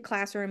big kid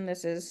classroom.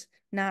 This is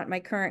not my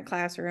current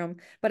classroom,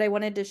 but I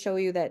wanted to show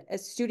you that a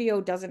studio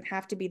doesn't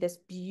have to be this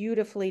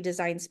beautifully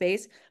designed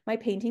space. My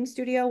painting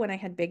studio when I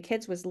had big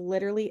kids was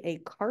literally a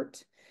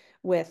cart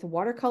with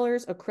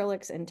watercolors,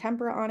 acrylics, and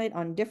tempera on it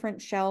on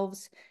different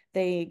shelves.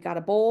 They got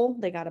a bowl,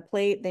 they got a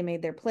plate, they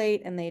made their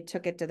plate, and they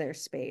took it to their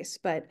space.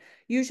 But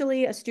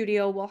usually a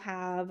studio will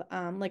have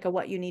like a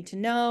what you need to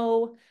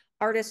know,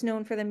 artist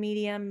known for the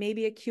medium,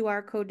 maybe a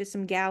QR code to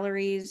some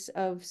galleries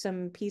of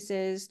some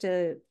pieces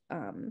to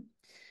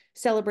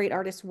celebrate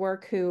artists'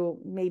 work who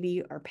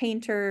maybe are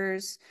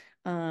painters,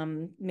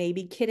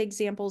 maybe kit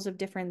examples of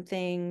different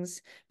things,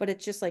 but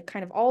it's just like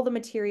kind of all the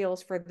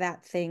materials for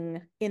that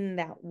thing in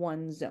that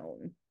one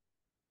zone.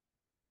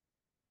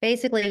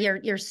 Basically,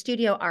 your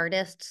studio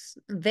artists,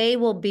 they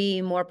will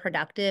be more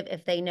productive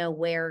if they know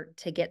where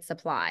to get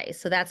supplies.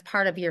 So that's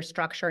part of your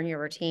structure and your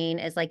routine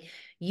is like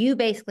you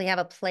basically have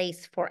a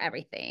place for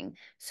everything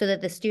so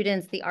that the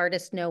students, the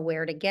artists know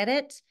where to get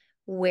it,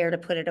 where to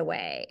put it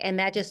away. And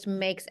that just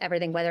makes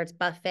everything, whether it's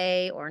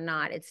buffet or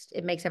not,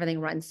 it makes everything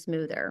run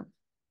smoother.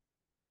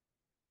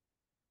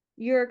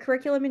 your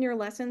curriculum and your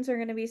lessons are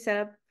going to be set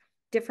up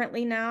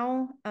differently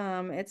now.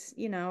 It's,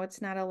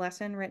 it's not a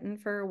lesson written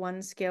for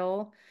one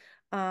skill.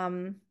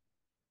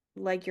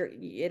 Like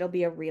it'll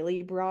be a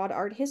really broad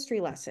art history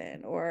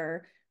lesson,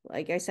 or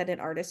like I said, an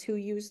artist who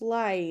used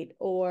light,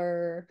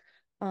 or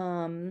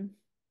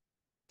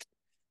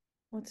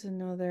what's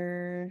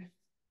another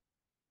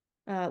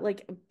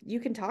like you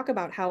can talk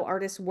about how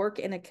artists work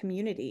in a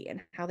community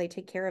and how they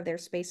take care of their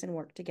space and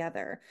work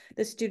together.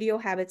 The Studio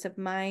Habits of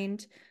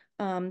Mind,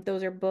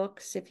 those are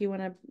books if you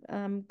want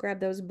to grab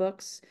those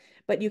books.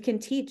 But you can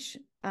teach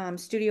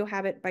studio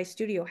habit by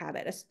studio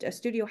habit. A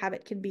studio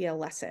habit can be a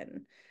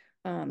lesson.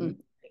 Like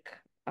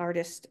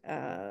artist,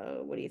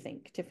 what do you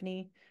think,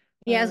 Tiffany?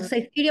 Yeah, as I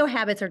say, studio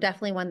habits are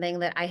definitely one thing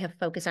that I have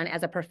focused on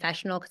as a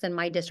professional, because in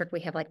my district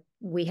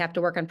we have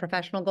to work on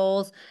professional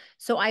goals.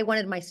 So I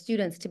wanted my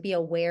students to be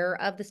aware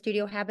of the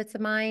studio habits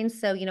of mine.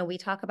 So, we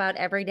talk about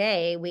every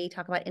day, we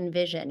talk about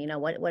envision,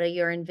 what are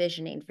you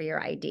envisioning for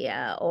your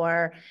idea?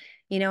 Or,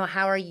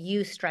 how are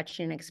you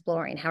stretching and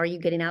exploring? How are you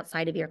getting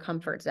outside of your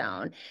comfort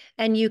zone?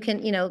 And you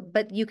can,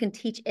 but you can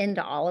teach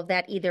into all of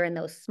that either in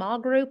those small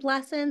group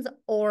lessons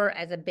or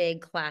as a big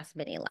class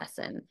mini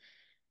lesson.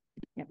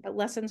 Yeah, but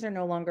lessons are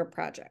no longer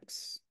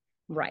projects.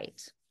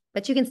 Right.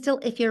 But you can still,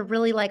 if you're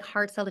really like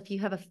heartfelt, if you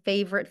have a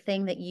favorite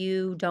thing that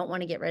you don't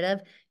want to get rid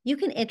of, you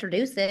can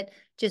introduce it.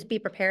 Just be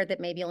prepared that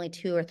maybe only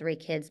 2 or 3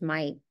 kids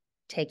might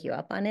take you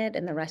up on it,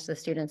 and the rest of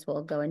the students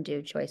will go and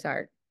do choice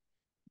art.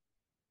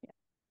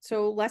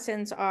 So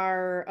lessons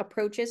are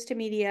approaches to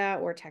media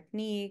or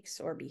techniques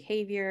or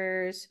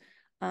behaviors,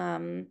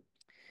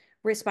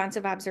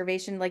 responsive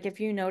observation. Like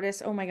if you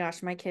notice, oh my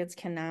gosh, my kids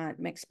cannot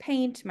mix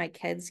paint, my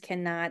kids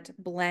cannot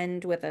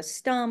blend with a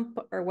stump,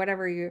 or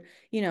whatever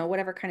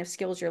whatever kind of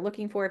skills you're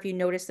looking for. If you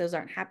notice those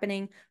aren't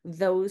happening,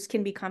 those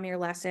can become your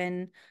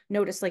lesson.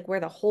 Notice like where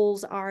the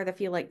holes are,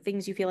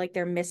 things you feel like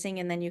they're missing,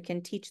 and then you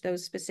can teach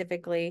those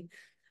specifically.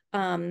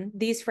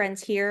 These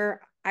friends here,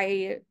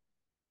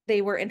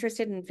 they were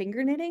interested in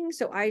finger knitting.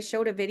 So I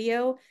showed a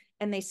video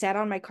and they sat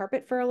on my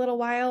carpet for a little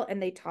while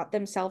and they taught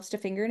themselves to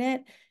finger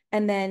knit.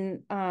 And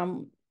then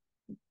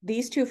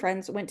these 2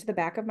 friends went to the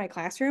back of my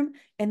classroom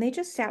and they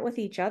just sat with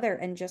each other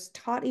and just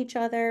taught each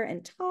other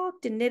and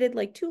talked and knitted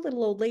like 2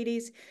 little old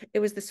ladies. It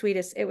was the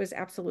sweetest. It was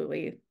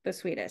absolutely the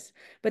sweetest.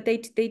 But they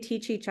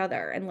teach each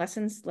other, and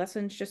lessons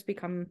just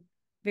become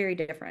very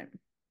different.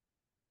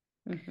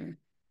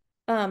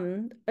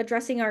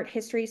 Addressing art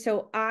history.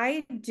 So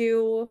I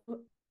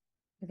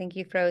think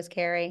you froze,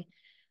 Carrie.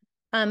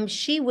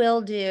 She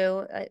will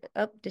do,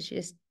 did she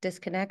just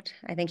disconnect?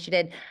 I think she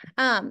did.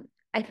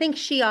 I think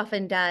she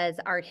often does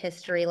art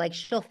history. Like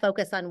she'll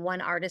focus on one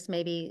artist,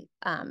 maybe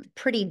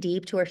pretty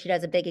deep, to where she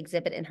does a big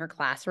exhibit in her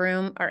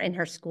classroom or in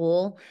her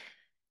school,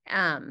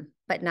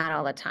 but not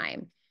all the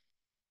time.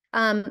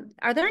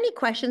 Are there any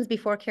questions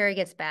before Carrie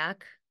gets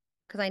back?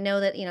 Because I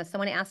know that,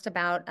 someone asked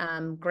about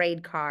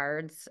grade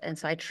cards. And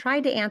so I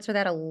tried to answer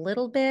that a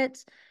little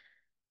bit.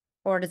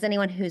 Or does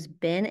anyone who's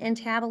been in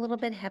TAB a little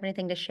bit have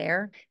anything to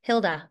share?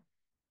 Hilda.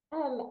 I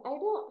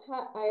don't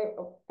have,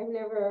 I've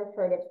never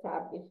heard of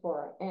TAB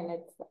before, and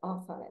it's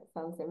awesome. It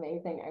sounds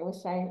amazing. I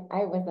wish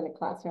I was in a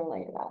classroom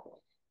like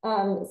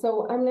that.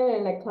 So I'm not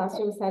in a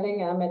classroom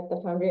setting. I'm at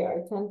the Foundry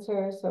Art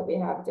Center. So we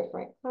have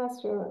different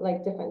classroom,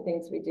 like different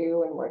things we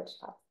do and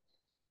workshops.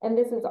 And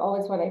this is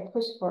always what I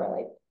push for,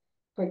 like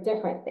for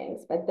different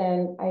things. But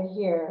then I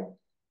hear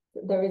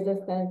the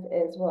resistance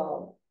is,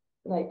 well,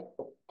 like,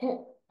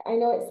 I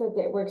know it says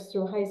it works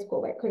through high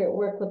school, but could it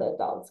work with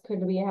adults? Could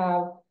we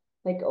have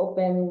like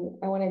open,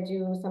 I want to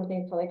do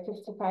something for like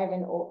 55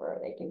 and over.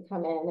 They can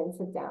come in and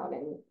sit down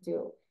and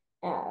do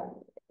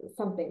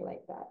something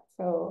like that.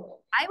 So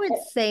I would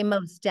say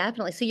most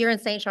definitely. So you're in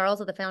St.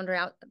 Charles at the Foundry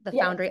Art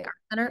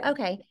Center? Yeah.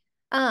 Okay.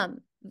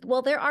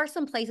 Well, there are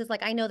some places,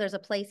 like I know there's a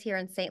place here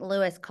in St.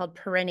 Louis called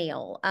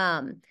Perennial.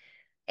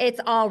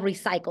 It's all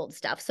recycled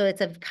stuff. So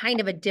it's a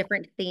kind of a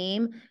different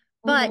theme.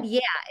 But yeah,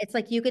 it's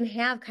like you can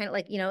have kind of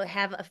like,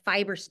 have a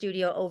fiber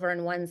studio over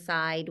on one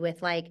side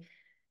with like,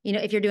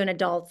 if you're doing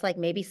adults, like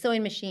maybe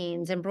sewing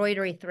machines,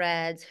 embroidery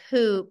threads,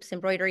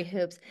 embroidery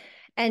hoops,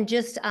 and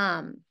just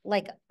a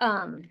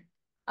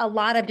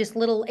lot of just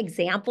little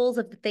examples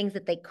of the things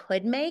that they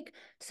could make,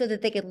 so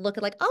that they could look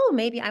at like, oh,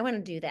 maybe I want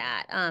to do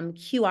that.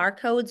 QR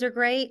codes are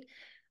great.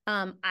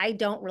 I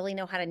don't really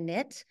know how to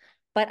knit,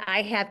 but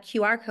I have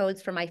QR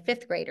codes for my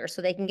 5th graders,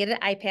 so they can get an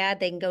iPad,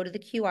 they can go to the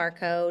QR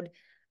code,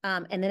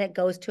 and then it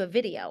goes to a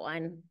video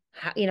on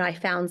how, I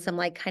found some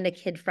like kind of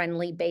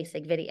kid-friendly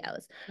basic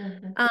videos.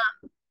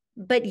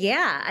 But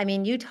yeah, I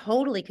mean, you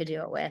totally could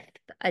do it with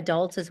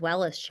adults as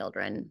well as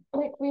children.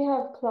 Like we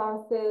have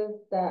classes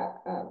that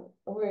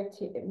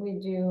we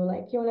do,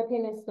 like you want to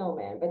paint a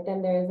snowman, but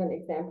then there's an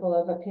example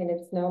of a painted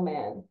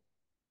snowman.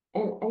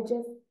 And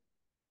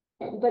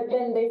but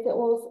then they said,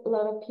 well, a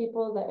lot of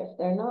people that if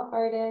they're not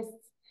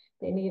artists,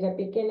 they need a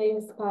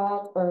beginning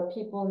spot, or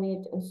people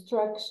need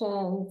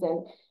instructions.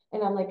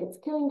 And I'm like, it's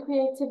killing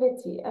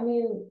creativity. I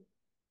mean,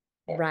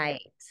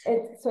 right.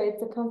 It's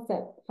a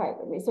constant fight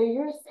with me. So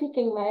you're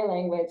speaking my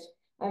language.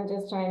 I'm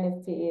just trying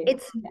to see.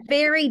 It's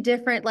very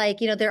different. Like,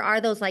 there are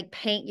those like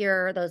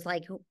those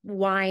like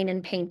wine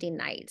and painting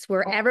nights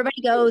where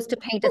everybody goes to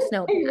paint a I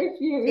snowman.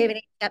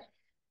 refuse. Yep.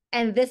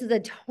 And this is a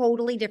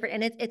totally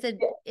different, and Yeah,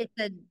 it's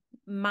a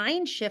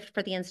mind shift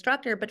for the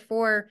instructor, but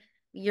for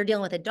you're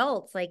dealing with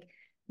adults, like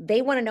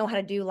they want to know how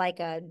to do like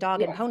a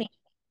dog and yeah, pony.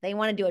 They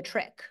want to do a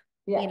trick.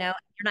 yeah, You're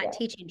not yeah,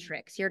 teaching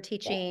tricks. You're yeah.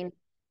 teaching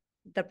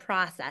the The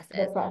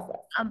processes. process.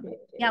 Um, Thank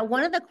yeah, you.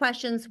 one of the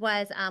questions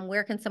was,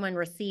 where can someone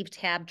receive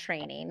TAB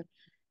training?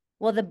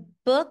 Well, the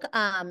book,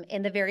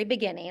 in the very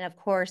beginning, of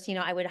course,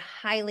 I would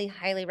highly,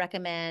 highly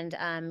recommend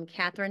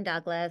Catherine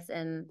Douglas,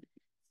 and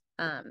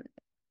um,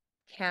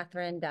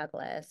 Catherine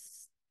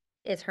Douglas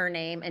is her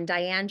name, and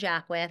Diane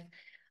Jackwith.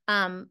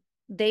 Um,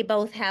 they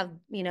both have,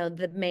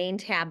 the main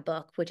TAB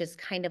book, which is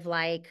kind of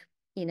like,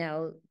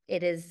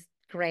 it is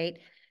great.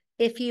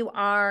 If you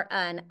are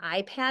an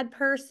iPad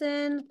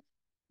person,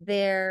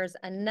 there's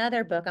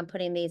another book. I'm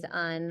putting these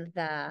on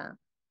the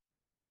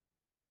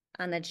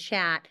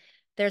chat.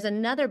 There's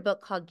another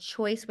book called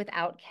Choice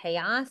Without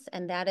Chaos,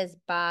 and that is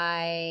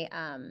by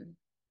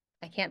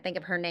I can't think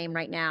of her name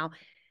right now.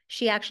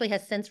 She actually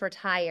has since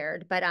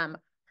retired, but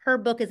her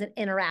book is an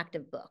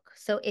interactive book.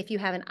 So if you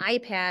have an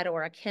iPad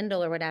or a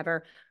Kindle or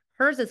whatever,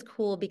 hers is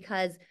cool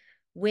because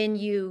when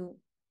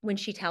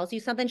she tells you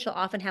something, she'll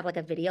often have like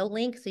a video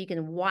link so you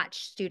can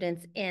watch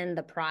students in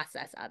the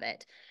process of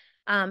it.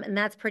 And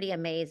that's pretty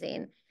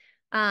amazing.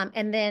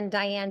 And then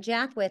Diane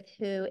Jackwith,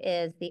 who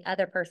is the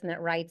other person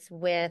that writes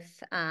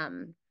with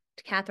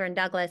Catherine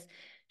Douglas,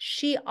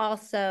 she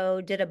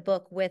also did a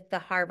book with the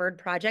Harvard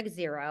Project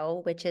Zero,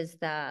 which is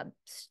I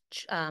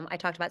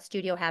talked about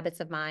studio habits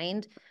of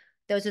mind.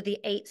 Those are the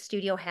 8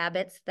 studio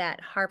habits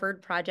that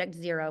Harvard Project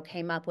Zero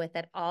came up with,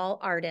 that all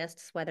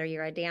artists, whether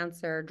you're a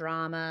dancer,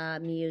 drama,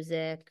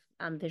 music,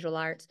 visual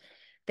arts,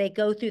 they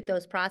go through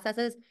those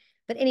processes.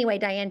 But anyway,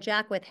 Diane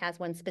Jackwith has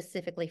one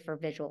specifically for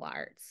visual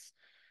arts.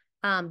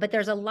 But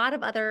there's a lot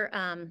of other,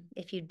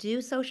 if you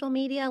do social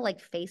media like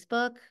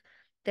Facebook,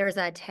 there's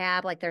a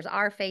tab, like there's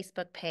our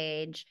Facebook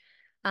page,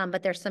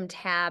 but there's some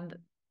tab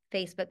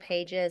Facebook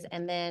pages,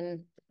 and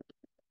then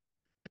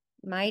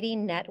Mighty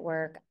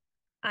Network.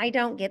 I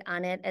don't get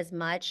on it as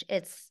much.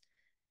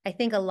 I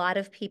think a lot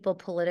of people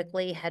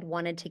politically had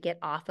wanted to get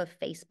off of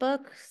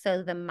Facebook.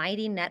 So the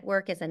Mighty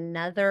Network is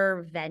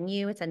another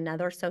venue. It's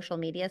another social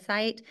media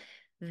site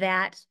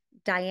that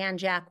Diane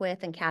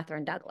Jackwith and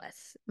Catherine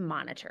Douglas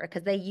monitor,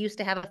 because they used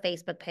to have a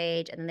Facebook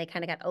page and then they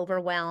kind of got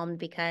overwhelmed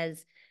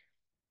because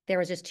there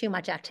was just too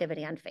much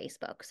activity on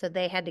Facebook. So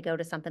they had to go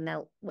to something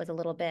that was a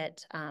little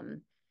bit,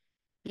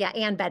 yeah,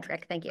 Ann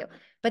Bedrick, thank you.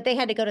 But they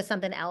had to go to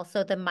something else.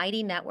 So the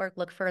Mighty Network,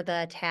 look for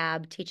the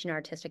tab Teaching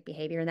Artistic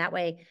Behavior. And that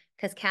way,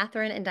 because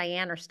Catherine and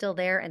Diane are still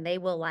there, and they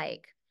will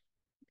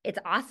it's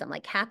awesome.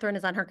 Like Catherine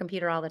is on her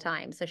computer all the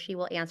time, so she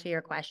will answer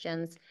your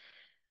questions.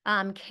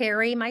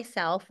 Carrie,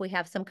 myself, we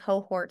have some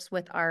cohorts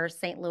with our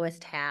St. Louis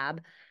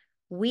tab.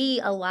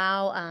 We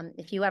allow,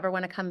 if you ever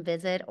want to come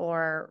visit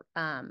or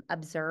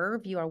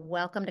observe, you are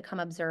welcome to come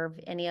observe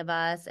any of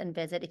us and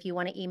visit. If you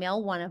want to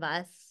email one of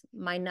us,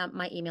 my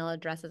email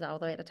address is all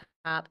the way at the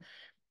top.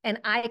 And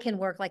I can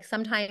work, like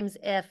sometimes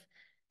if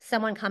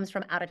someone comes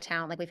from out of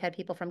town, like we've had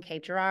people from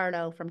Cape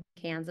Girardeau, from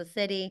Kansas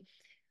City,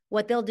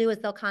 what they'll do is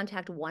they'll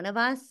contact one of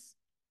us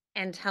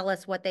and tell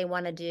us what they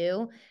want to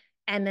do.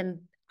 And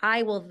then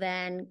I will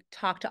then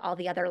talk to all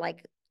the other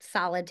like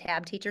solid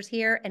tab teachers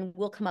here, and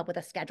we'll come up with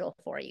a schedule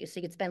for you. So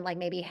you could spend like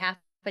maybe half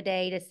a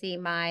day to see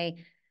my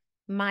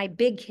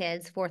big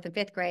kids, 4th and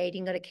 5th grade. You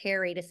can go to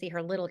Carrie to see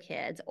her little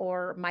kids,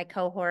 or my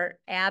cohort,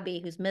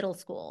 Abby, who's middle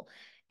school.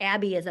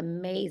 Abby is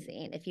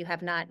amazing. If you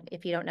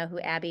don't know who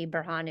Abby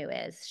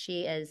Berhanu is,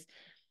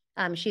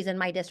 she's in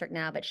my district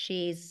now, but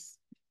she's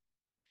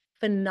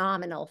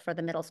phenomenal for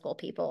the middle school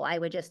people. I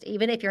would just,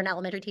 even if you're an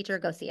elementary teacher,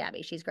 go see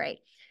Abby. She's great.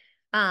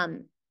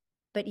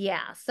 But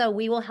yeah, so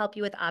we will help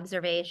you with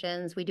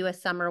observations. We do a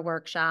summer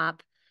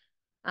workshop.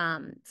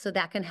 So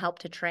that can help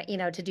to train,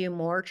 to do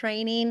more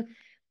training.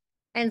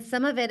 And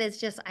some of it is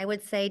just, I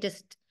would say,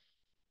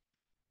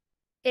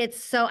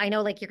 I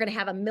know like you're going to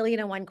have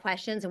 1,000,001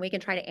 questions and we can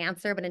try to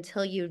answer, but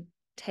until you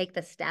take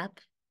the step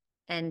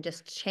and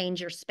just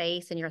change your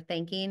space and your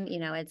thinking,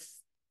 you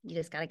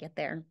just got to get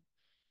there.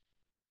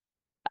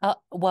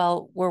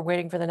 While we're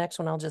waiting for the next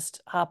one, I'll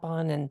just hop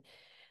on and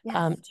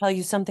Yes. tell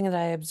you something that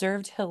I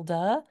observed,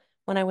 Hilda.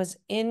 When I was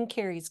in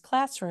Carrie's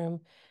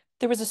classroom,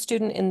 there was a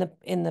student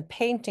in the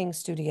painting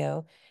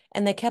studio,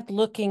 and they kept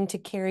looking to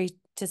Carrie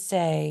to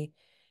say,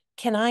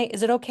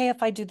 is it okay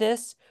if I do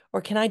this,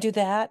 or can I do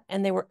that?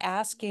 And they were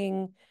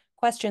asking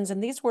questions,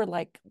 and these were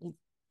like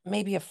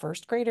maybe a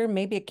first grader,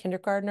 maybe a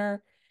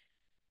kindergartner,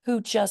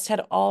 who just had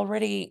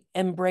already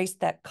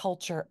embraced that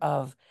culture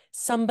of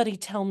somebody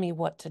tell me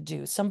what to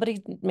do,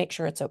 somebody make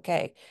sure it's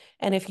okay.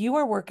 And if you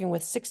are working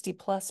with 60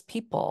 plus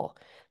people,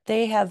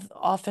 they have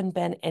often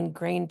been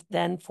ingrained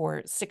then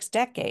for 6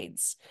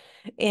 decades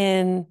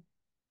in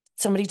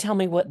somebody tell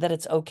me that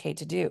it's okay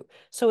to do.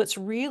 So it's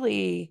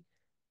really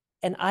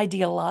an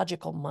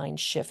ideological mind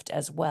shift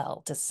as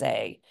well to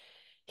say,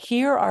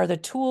 Here are the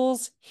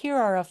tools. Here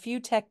are a few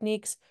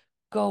techniques.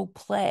 Go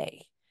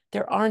play.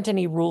 There aren't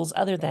any rules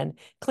other than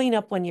clean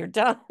up when you're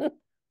done.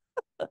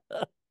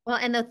 Well,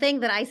 and the thing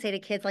that I say to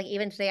kids, like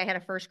even today, I had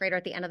a first grader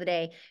at the end of the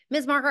day,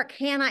 Ms. Margaret,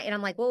 can I? And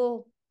I'm like,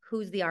 well,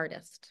 who's the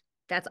artist?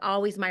 That's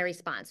always my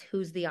response.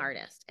 Who's the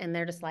artist? And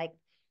they're just like,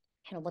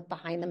 kind of look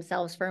behind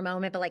themselves for a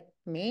moment, but like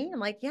me, I'm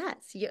like, yes,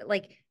 you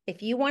like,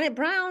 if you want it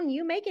brown,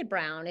 you make it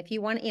brown. If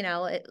you want,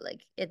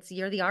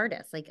 you're the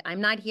artist. Like, I'm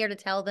not here to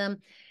tell them.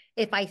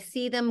 If I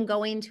see them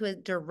going to a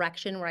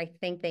direction where I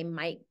think they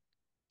might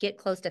get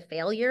close to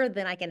failure,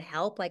 then I can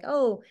help. Like,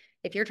 oh,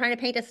 if you're trying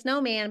to paint a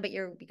snowman, but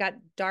you got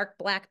dark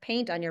black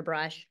paint on your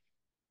brush,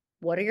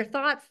 what are your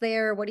thoughts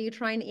there? What are you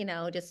trying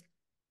to, just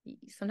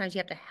sometimes you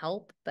have to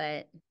help,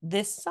 but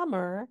this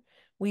summer,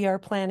 we are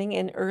planning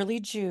in early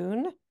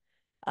June,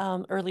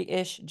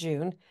 early-ish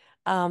June,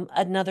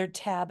 another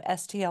TAB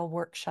STL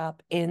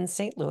workshop in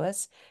St.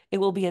 Louis. It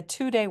will be a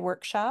 2-day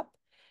workshop,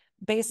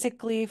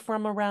 basically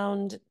from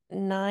around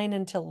 9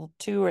 until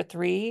 2 or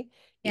 3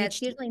 yeah, each.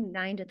 it's usually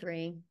 9 to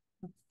 3.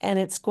 And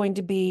it's going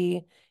to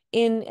be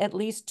in at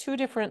least 2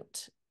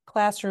 different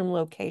classroom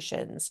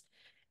locations.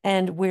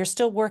 And we're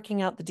still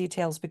working out the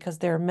details because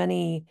there are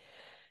many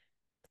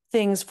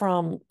things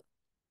from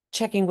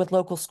checking with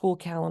local school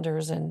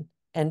calendars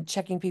and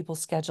checking people's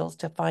schedules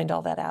to find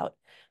all that out.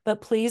 But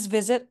please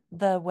visit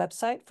the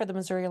website for the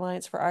Missouri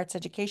Alliance for Arts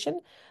Education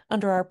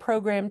under our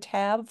program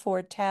tab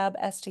for TAB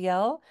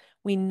STL.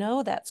 We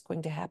know that's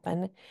going to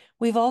happen.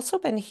 We've also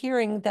been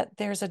hearing that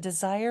there's a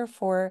desire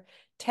for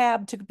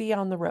TAB to be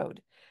on the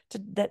road,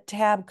 that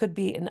TAB could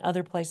be in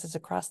other places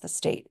across the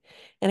state.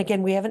 And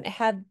again, we haven't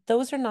had,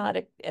 those are not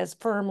as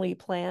firmly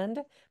planned,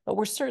 but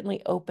we're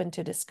certainly open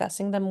to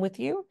discussing them with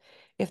you.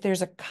 If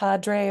there's a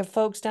cadre of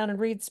folks down in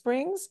Reed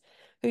Springs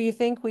who you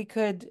think we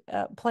could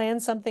plan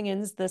something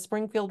in the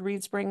Springfield,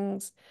 Reed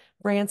Springs,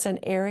 Branson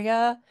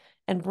area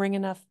and bring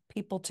enough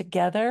people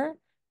together,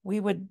 we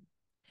would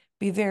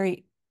be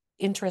very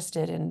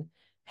interested in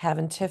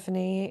having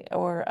Tiffany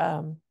or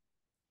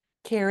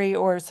Carrie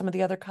or some of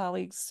the other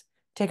colleagues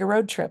take a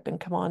road trip and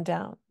come on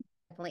down.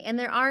 Definitely. And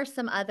there are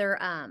some other,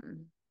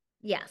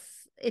 yes,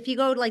 if you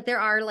go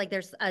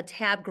there's a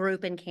TAB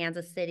group in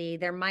Kansas City.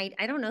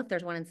 I don't know if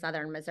there's one in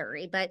Southern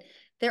Missouri, but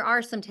there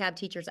are some TAB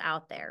teachers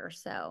out there.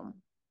 So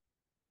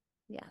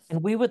yes.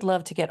 And we would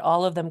love to get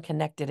all of them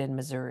connected in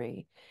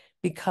Missouri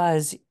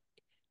because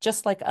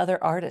just like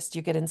other artists,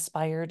 you get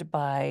inspired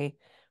by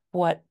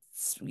what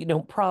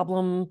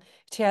problem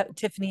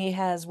Tiffany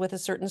has with a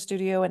certain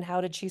studio and how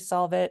did she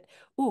solve it?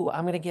 Ooh,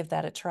 I'm going to give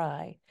that a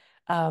try.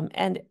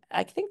 And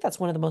I think that's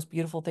one of the most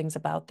beautiful things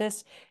about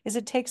this is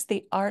it takes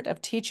the art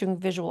of teaching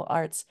visual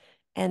arts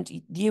and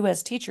you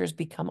as teachers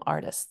become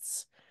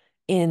artists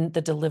in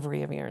the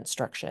delivery of your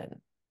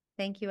instruction.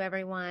 Thank you,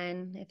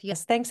 everyone.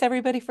 Yes, thanks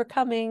everybody for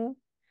coming.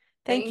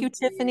 Thank you,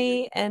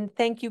 Tiffany, and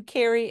thank you,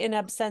 Carrie, in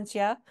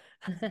absentia.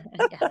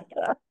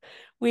 Yeah.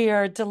 We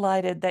are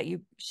delighted that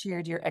you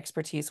shared your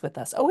expertise with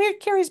us. Oh, here,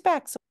 Carrie's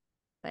back.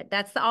 But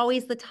that's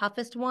always the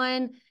toughest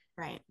one.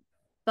 Right.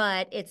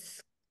 But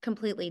it's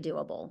completely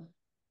doable.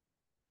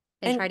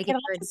 And try to can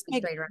get I just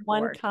make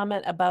one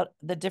comment about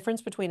the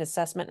difference between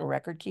assessment and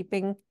record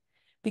keeping?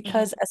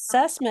 Because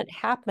assessment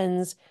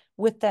happens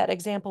with that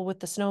example with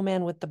the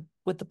snowman with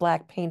the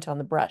black paint on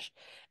the brush,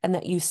 and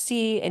that you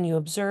see and you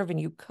observe and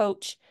you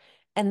coach,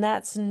 and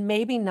that's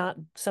maybe not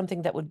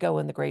something that would go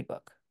in the grade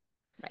book.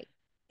 Right.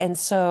 And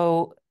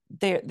so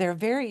they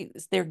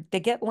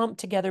get lumped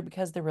together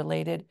because they're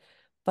related,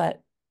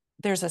 but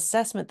there's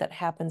assessment that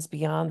happens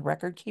beyond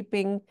record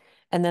keeping.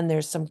 And then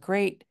there's some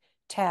great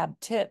TAB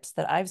tips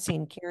that I've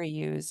seen Carrie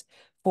use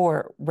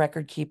for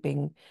record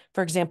keeping.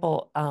 For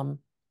example,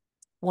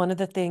 one of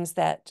the things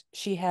that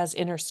she has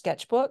in her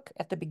sketchbook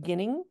at the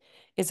beginning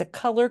is a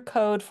color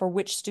code for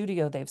which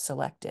studio they've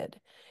selected.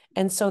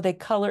 And so they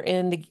color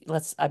in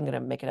I'm going to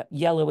make it up,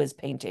 yellow is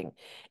painting.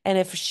 And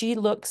if she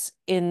looks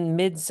in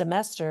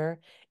mid-semester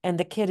and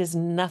the kid is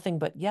nothing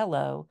but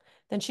yellow,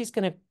 then she's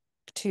going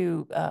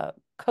to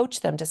coach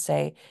them to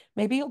say,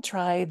 maybe you'll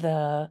try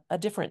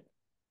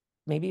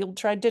maybe you'll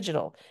try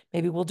digital.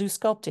 Maybe we'll do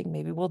sculpting.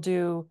 Maybe we'll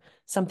do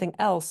something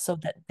else so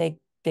that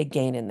they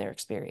gain in their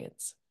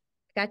experience.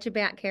 Got your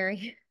back,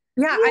 Carrie.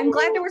 Yeah, I'm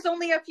glad there was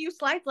only a few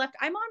slides left.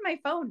 I'm on my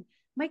phone.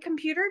 My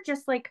computer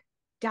just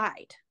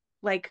died.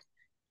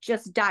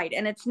 Just died.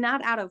 And it's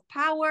not out of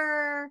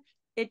power.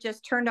 It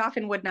just turned off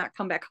and would not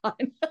come back on.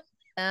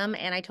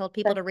 And I told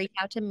people to reach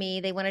out to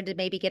me. They wanted to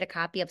maybe get a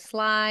copy of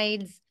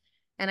slides.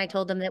 And I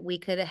told them that we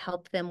could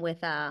help them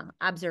with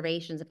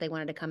observations if they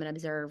wanted to come and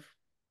observe.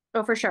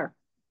 Oh, for sure.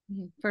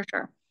 For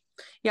sure.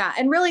 Yeah.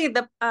 And really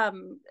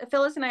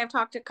Phyllis and I have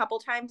talked a couple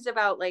times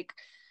about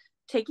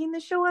taking the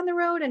show on the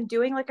road and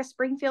doing a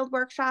Springfield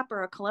workshop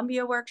or a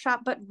Columbia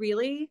workshop. But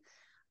really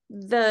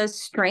the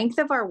strength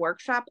of our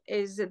workshop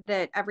is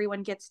that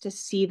everyone gets to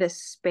see the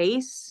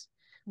space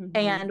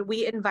and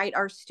we invite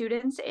our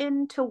students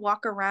in to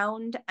walk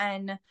around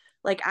and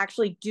like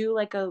actually do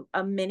like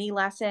a mini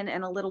lesson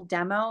and a little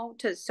demo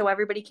to so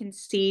everybody can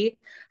see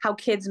how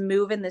kids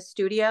move in the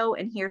studio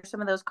and hear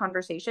some of those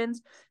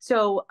conversations.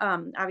 So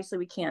obviously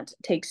we can't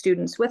take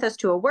students with us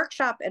to a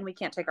workshop and we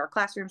can't take our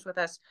classrooms with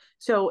us.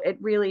 So it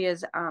really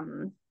is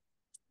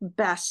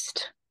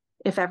best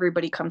if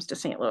everybody comes to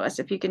St. Louis,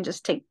 if you can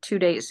just take 2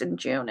 days in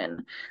June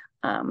and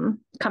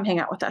come hang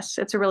out with us.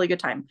 It's a really good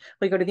time.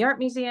 We go to the art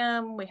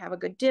museum, we have a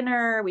good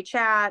dinner, we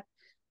chat.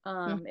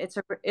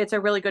 It's a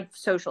really good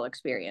social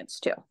experience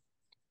too.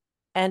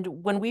 And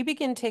when we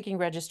begin taking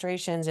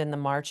registrations in the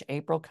March,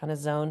 April kind of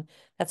zone,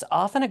 that's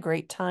often a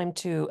great time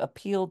to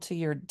appeal to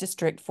your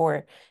district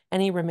for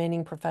any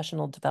remaining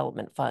professional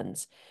development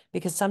funds,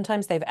 because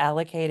sometimes they've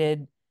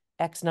allocated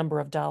X number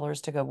of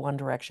dollars to go one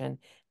direction,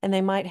 and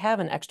they might have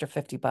an extra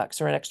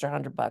 $50 or an extra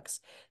 $100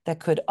 that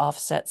could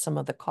offset some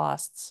of the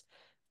costs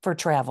for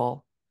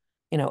travel,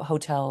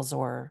 hotels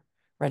or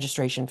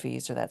registration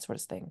fees or that sort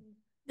of thing.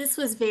 This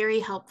was very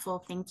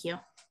helpful. Thank you.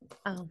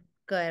 Oh,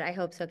 good. I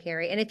hope so,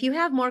 Carrie. And if you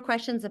have more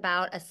questions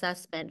about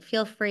assessment,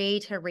 feel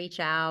free to reach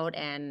out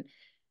and,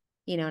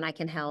 and I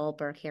can help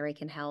or Carrie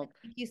can help.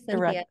 Thank you,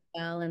 Cynthia, as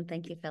well. And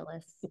thank you,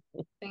 Phyllis.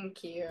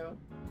 Thank you.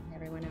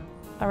 Everyone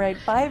else. All right.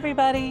 Bye,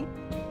 everybody.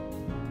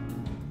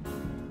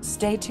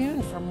 Stay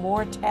tuned for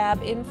more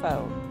TAB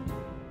info.